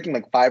I was drinking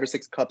like 5 or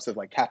 6 cups of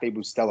like Cafe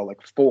Bustelo,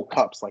 like full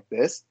cups like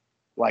this,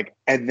 like,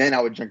 and then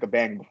I would drink a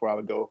bang before I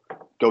would go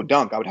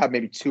dunk. I would have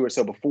maybe 2 or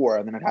so before,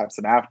 and then I'd have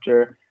some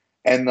after.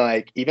 And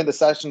like even the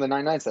session, the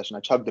 9-9 session, I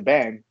chugged the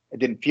bang. I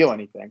didn't feel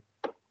anything.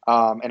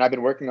 And I've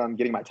been working on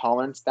getting my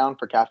tolerance down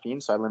for caffeine.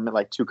 So I limit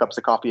like 2 cups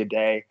of coffee a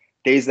day.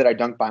 Days that I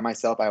dunk by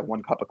myself, I have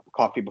 1 cup of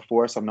coffee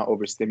before, so I'm not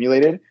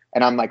overstimulated.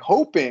 And I'm like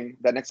hoping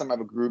that next time I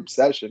have a group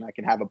session, I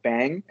can have a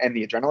bang and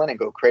the adrenaline and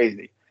go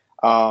crazy.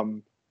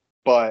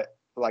 But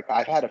like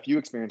I've had a few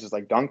experiences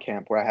like dunk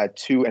camp where I had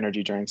 2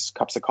 energy drinks,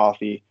 cups of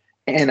coffee,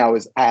 and I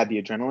had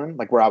the adrenaline,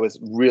 like where I was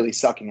really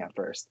sucking at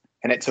first.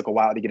 And it took a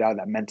while to get out of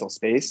that mental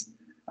space.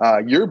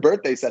 Your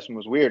birthday session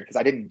was weird because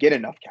I didn't get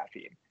enough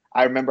caffeine.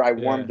 I remember I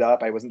warmed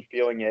up, I wasn't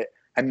feeling it,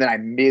 and then I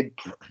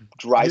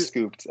dry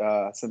scooped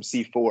some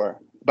C4,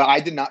 but I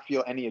did not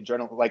feel any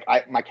adrenaline. Like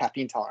my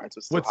caffeine tolerance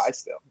was still high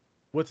still.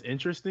 What's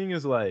interesting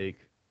is like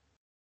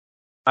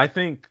I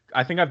think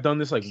I've done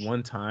this like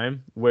one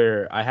time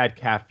where I had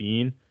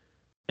caffeine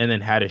and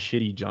then had a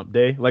shitty jump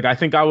day. Like I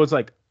think I was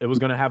like it was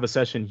gonna have a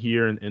session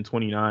here in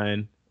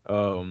 29.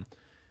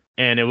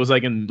 And it was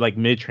like in like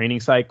mid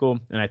training cycle,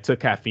 and I took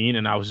caffeine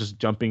and I was just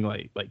jumping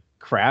like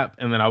crap,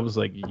 and then I was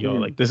like, yo,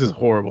 like this is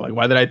horrible. Like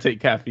why did I take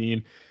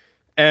caffeine?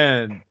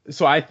 And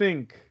so I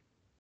think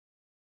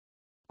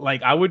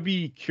like I would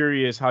be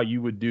curious how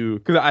you would do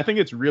because I think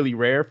it's really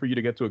rare for you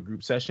to get to a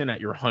group session at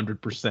your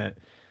 100%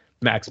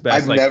 max best. I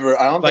don't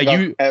think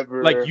I've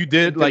ever like you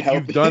did like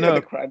you've done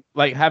a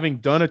like having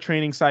done a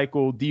training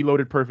cycle,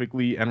 deloaded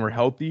perfectly, and were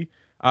healthy.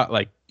 I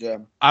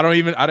can't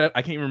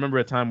even remember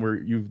a time where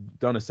you've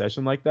done a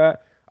session like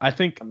that. I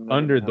think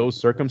under those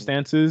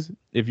circumstances,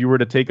 if you were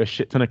to take a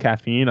shit ton of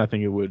caffeine, I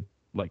think it would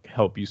like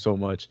help you so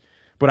much.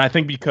 But I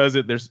think because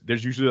there's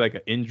usually like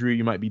an injury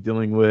you might be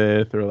dealing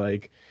with or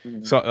like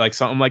so like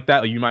something like that,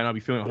 like you might not be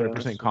feeling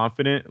 100%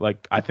 confident.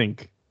 Like I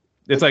think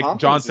it's like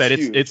John said,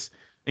 it's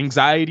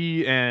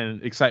anxiety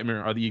and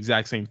excitement are the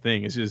exact same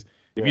thing. It's just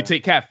if you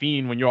take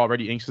caffeine when you're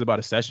already anxious about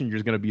a session, you're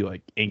just gonna be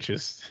like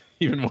anxious.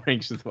 Even more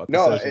anxious about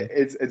the session.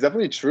 It's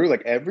definitely true.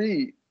 Like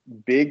every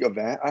big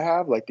event I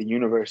have, like the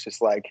universe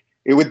just like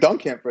with dunk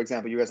camp, for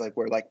example, you guys like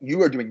were like you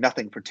were doing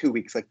nothing for 2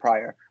 weeks like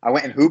prior. I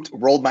went and hooped,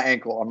 rolled my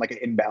ankle on like an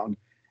inbound,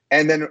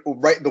 and then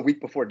right the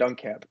week before dunk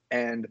camp,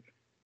 and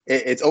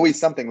it's always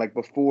something like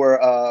before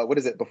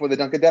before the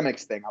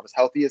Dunkademics thing. I was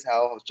healthy as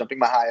hell. I was jumping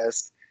my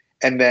highest,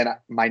 and then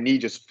my knee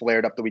just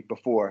flared up the week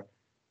before,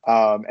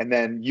 and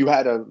then you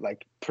had to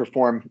like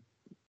perform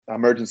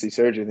emergency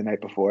surgery the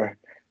night before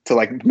to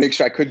like make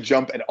sure I couldn't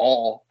jump at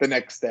all the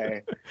next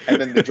day.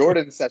 And then the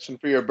Jordan session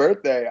for your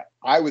birthday,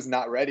 I was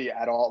not ready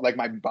at all. Like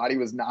my body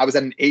was not, I was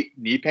at an 8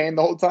 knee pain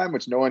the whole time,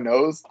 which no one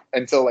knows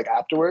until like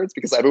afterwards,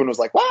 because everyone was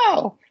like,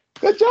 wow,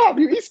 good job,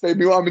 you East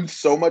baby. Well, I'm in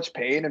so much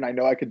pain and I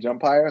know I could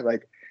jump higher.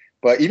 Like,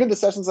 but even the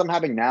sessions I'm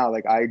having now,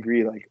 like I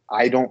agree, like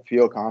I don't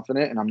feel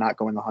confident and I'm not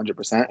going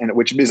 100%, and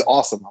which is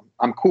awesome.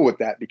 I'm cool with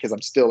that because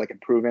I'm still like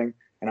improving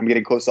and I'm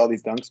getting close to all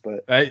these dunks.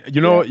 But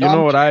you know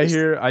what I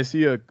hear? I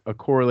see a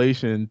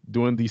correlation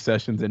doing these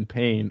sessions in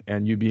pain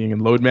and you being in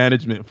load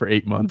management for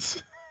 8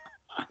 months.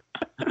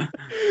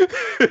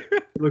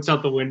 Looks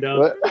out the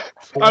window.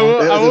 I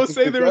will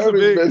say there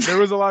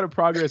was a lot of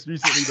progress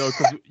recently though,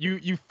 because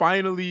you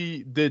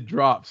finally did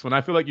drops when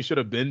I feel like you should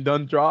have been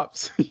done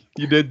drops.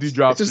 You did do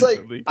drops. It's just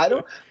recently.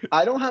 Like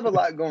I don't have a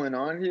lot going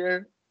on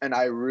here, and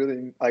I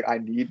really like I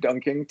need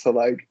dunking to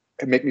like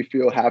make me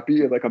feel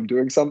happy and like I'm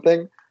doing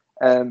something.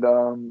 And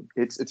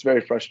it's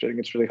very frustrating.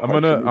 It's really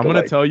hard. I'm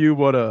gonna tell you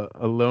what a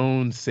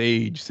lone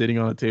sage sitting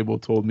on a table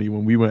told me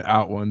when we went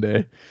out one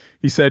day.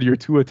 He said, "You're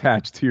too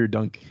attached to your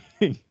dunking."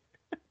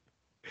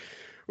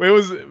 Well, it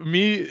was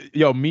me,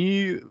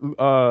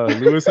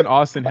 Lewis and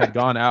Austin had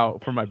gone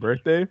out for my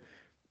birthday,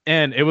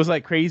 and it was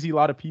like crazy. A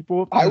lot of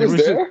people. I was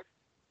there.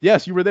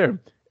 Yes, you were there.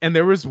 And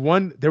there was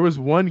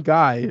one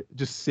guy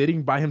just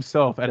sitting by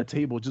himself at a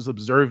table, just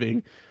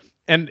observing.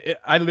 And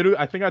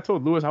I think I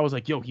told Lewis, I was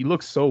like, yo, he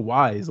looks so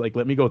wise. Like,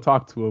 let me go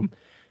talk to him.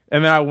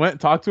 And then I went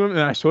and talked to him,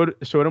 and I showed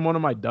him one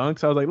of my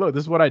dunks. I was like, look,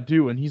 this is what I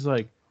do. And he's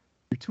like,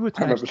 you're too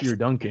attached to your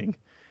dunking.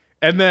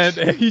 And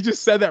then he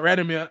just said that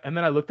randomly. And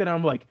then I looked at him,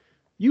 I'm like,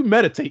 you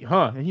meditate,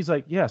 huh? And he's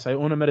like, yes, I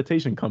own a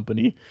meditation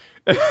company.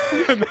 And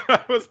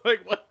I was like,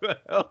 what the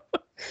hell?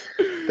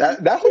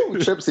 That whole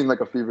trip seemed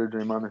like a fever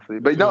dream, honestly.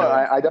 But no,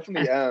 I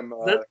definitely am.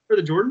 Is that for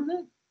the Jordan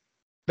event?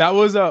 That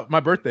was my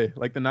birthday,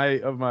 like the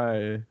night of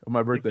my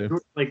birthday.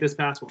 Like this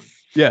past one.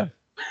 Yeah.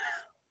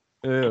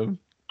 It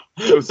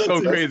was so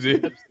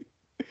crazy.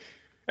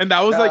 And that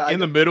was like in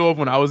the middle of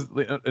when I was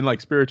in like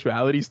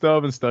spirituality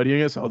stuff and studying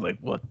it. So I was like,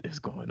 what is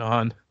going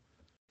on?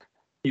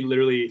 He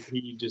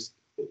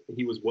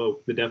was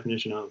woke, the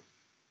definition of.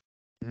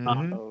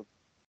 Mm-hmm.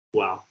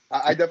 Wow.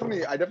 I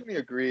definitely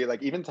agree.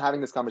 Like even to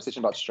having this conversation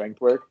about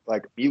strength work,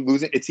 like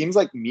it seems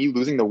like me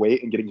losing the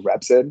weight and getting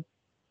reps in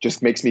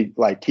just makes me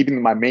like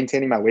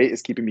maintaining my weight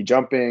is keeping me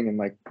jumping, and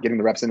like getting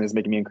the reps in is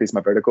making me increase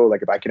my vertical.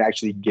 Like if I can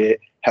actually get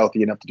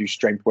healthy enough to do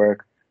strength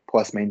work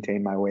plus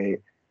maintain my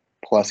weight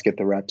plus get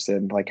the reps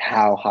in, like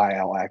how high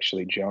I'll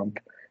actually jump.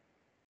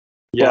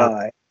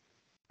 Yeah.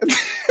 I'm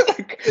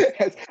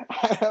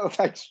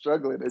like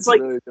struggling. It's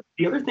like really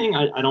the other thing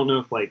I don't know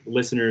if like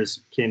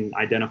listeners can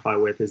identify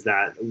with is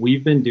that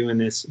we've been doing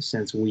this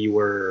since we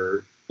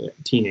were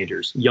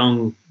teenagers,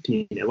 young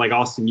teenagers. Like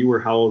Austin, you were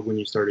how old when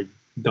you started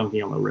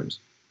dunking on low rims?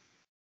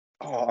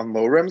 Oh, on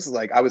low rims,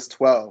 like I was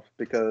 12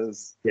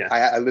 because yeah.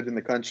 I lived in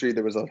the country.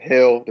 There was a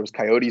hill. There was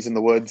coyotes in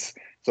the woods.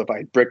 So if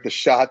I bricked the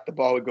shot, the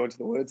ball would go into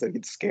the woods. I'd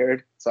get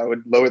scared. So I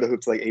would lower the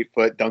hoops like 8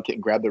 foot, dunk it,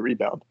 and grab the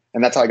rebound.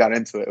 And that's how I got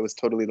into it. It was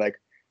totally like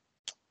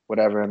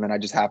whatever. And then I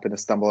just happened to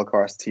stumble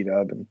across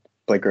T-Dub and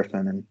Blake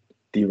Griffin and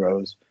D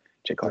Rose,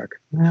 Jay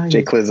Clark,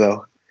 Jay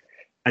Clizzo.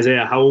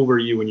 Isaiah, how old were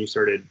you when you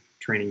started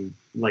training,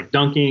 like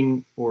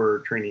dunking or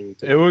training?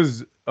 It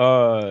was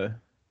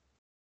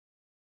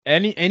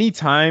any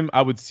time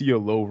I would see a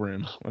low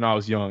rim when I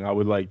was young, I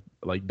would like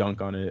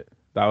dunk on it.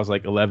 That was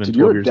like 11, 12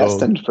 years old. You were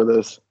destined for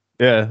this.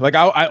 Yeah, like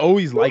I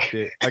always liked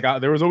it.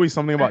 Like there was always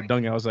something about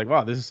dunking. I was like,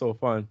 wow, this is so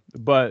fun.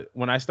 But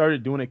when I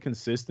started doing it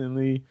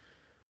consistently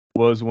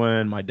was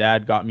when my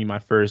dad got me my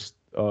first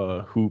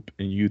hoop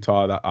in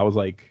Utah. That I was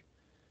like,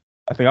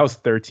 I think I was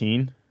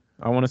 13.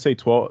 I want to say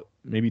 12,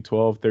 maybe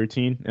 12,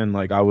 13. And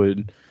like I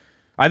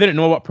didn't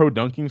know about pro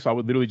dunking, so I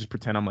would literally just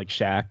pretend I'm like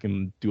Shaq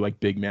and do like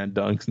big man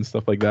dunks and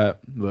stuff like that.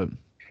 But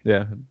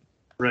yeah.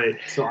 Right.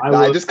 So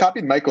I just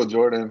copied Michael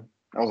Jordan.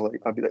 I was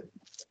like, I'll be like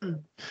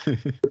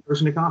the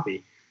person to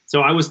copy.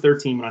 So I was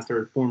 13 when I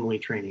started formally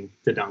training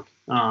to dunk,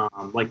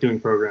 like doing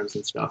programs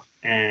and stuff.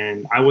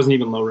 And I wasn't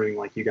even low rimming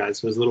like you guys,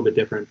 so it was a little bit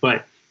different.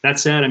 But that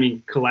said, I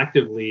mean,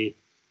 collectively,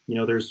 you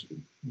know, there's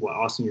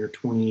Austin, you're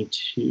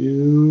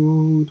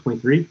 22,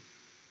 23?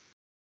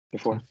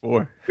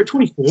 24. You're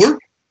 24?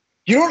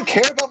 You don't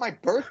care about my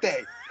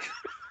birthday.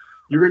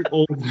 You're an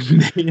old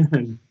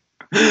man.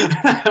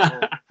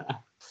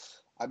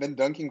 I've been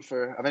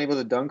able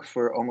to dunk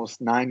for almost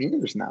 9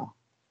 years now.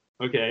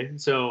 Okay,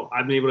 so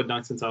I've been able to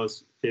dunk since I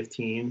was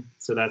 15.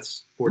 So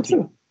that's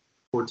 14.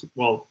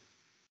 Well,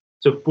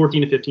 so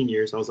 14 to 15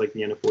 years. I was like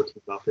the end of 14,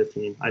 about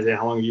 15. Isaiah,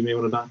 how long have you been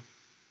able to dunk?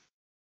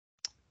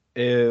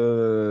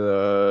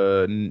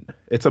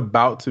 It's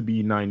about to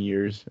be 9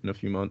 years in a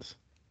few months.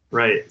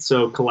 Right.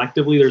 So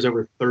collectively, there's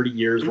over 30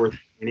 years worth of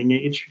training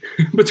age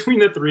between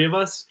the three of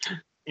us.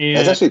 And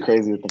that's actually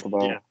crazy to think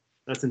about. Yeah,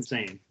 that's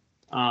insane.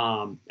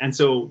 And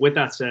so with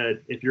that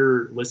said, if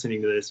you're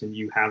listening to this and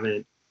you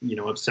haven't, you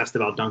know, obsessed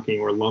about dunking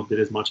or loved it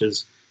as much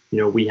as, you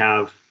know, we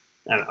have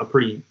at a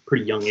pretty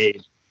young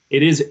age,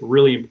 it is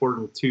really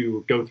important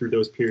to go through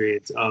those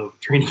periods of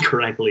training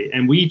correctly.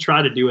 And we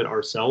try to do it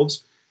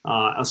ourselves.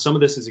 Some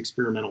of this is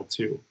experimental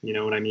too. You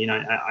know what I mean?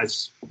 I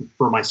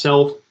for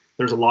myself,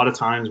 there's a lot of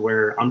times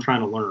where I'm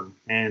trying to learn,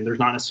 and there's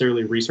not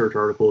necessarily a research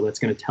article that's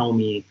going to tell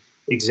me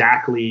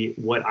exactly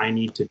what I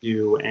need to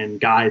do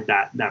and guide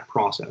that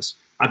process.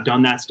 I've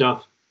done that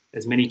stuff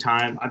as many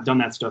times. I've done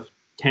that stuff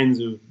tens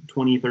of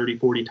 20, 30,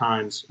 40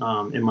 times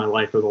in my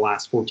life over the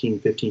last 14,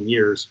 15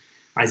 years.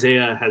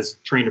 Isaiah has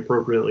trained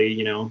appropriately,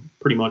 you know,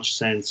 pretty much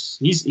since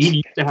he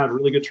used to have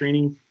really good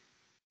training,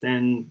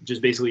 then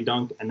just basically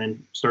dunked and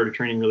then started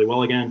training really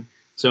well again.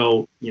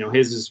 So, you know,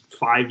 his is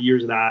 5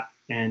 years of that.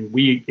 And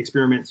we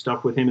experiment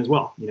stuff with him as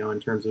well, you know, in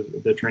terms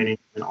of the training.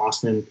 And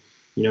Austin,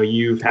 you know,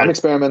 you've had. I'm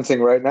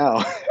experimenting right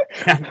now.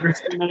 You're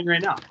experimenting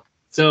right now.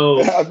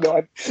 So, I don't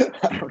know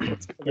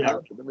what's going to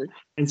happen to me.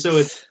 And so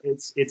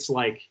it's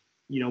like,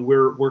 you know,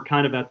 we're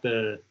kind of at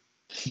the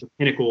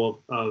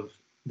pinnacle of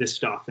this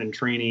stuff and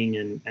training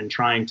and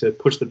trying to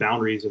push the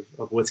boundaries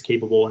of what's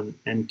capable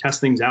and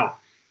test things out.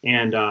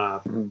 And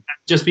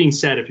just being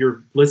said, if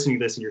you're listening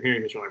to this and you're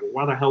hearing this, you're like, well,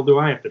 why the hell do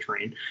I have to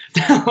train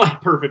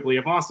like perfectly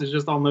if Austin's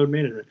just on load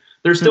management?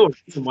 There's still a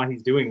reason why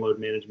he's doing load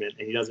management,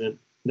 and he doesn't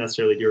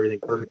necessarily do everything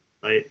perfectly,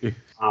 right?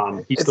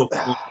 He's still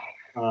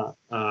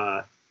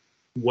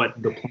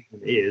what the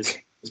plan is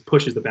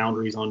pushes the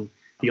boundaries on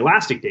the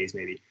elastic days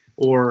maybe.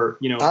 Or,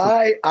 you know,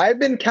 I've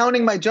been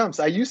counting my jumps.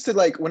 I used to,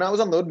 like, when I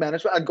was on load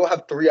management, I'd go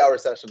have 3-hour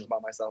sessions by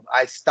myself.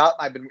 I stopped.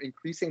 I've been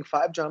increasing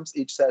 5 jumps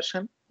each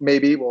session.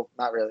 Maybe, well,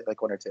 not really,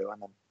 like 1 or 2,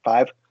 and then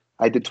 5.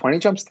 I did 20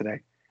 jumps today,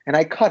 and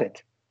I cut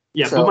it.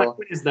 Yeah, so, but my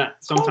point is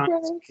that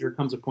sometimes there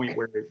comes a point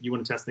where you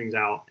want to test things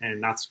out,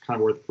 and that's kind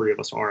of where the 3 of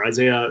us are.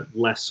 Isaiah,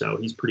 less so.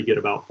 He's pretty good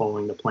about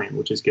following the plan,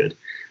 which is good.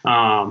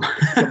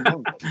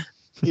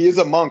 He is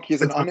a monk.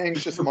 He's an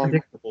unanxious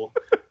monk.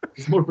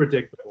 He's more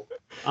predictable.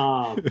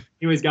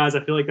 Anyways, guys, I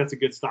feel like that's a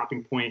good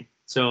stopping point.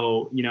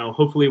 So, you know,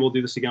 hopefully we'll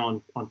do this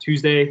again on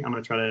Tuesday. I'm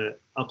going to try to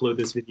upload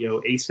this video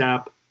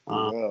ASAP.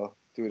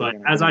 But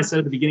as I said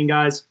at the beginning,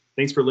 guys,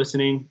 thanks for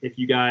listening. If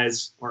you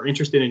guys are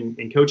interested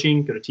in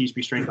coaching, go to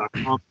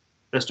teachmestrength.com.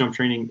 Best jump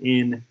training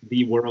in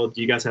the world.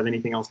 Do you guys have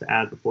anything else to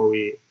add before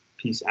we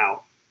peace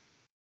out?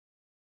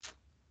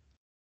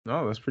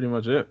 No, that's pretty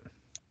much it.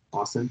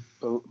 Austin?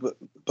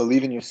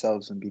 Believe in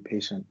yourselves and be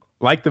patient.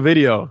 Like the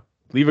video.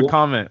 Leave a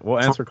comment. We'll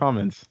answer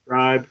comments.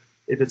 Subscribe.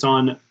 If it's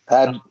on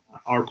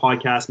our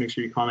podcast, make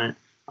sure you comment.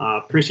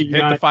 Appreciate you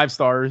guys. Hit the 5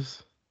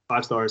 stars.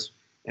 5 stars.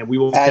 And we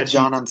will add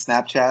John on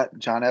Snapchat.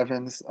 John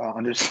Evans. All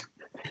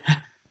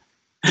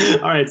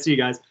right. See you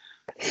guys.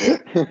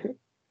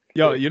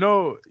 Yo, you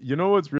know what's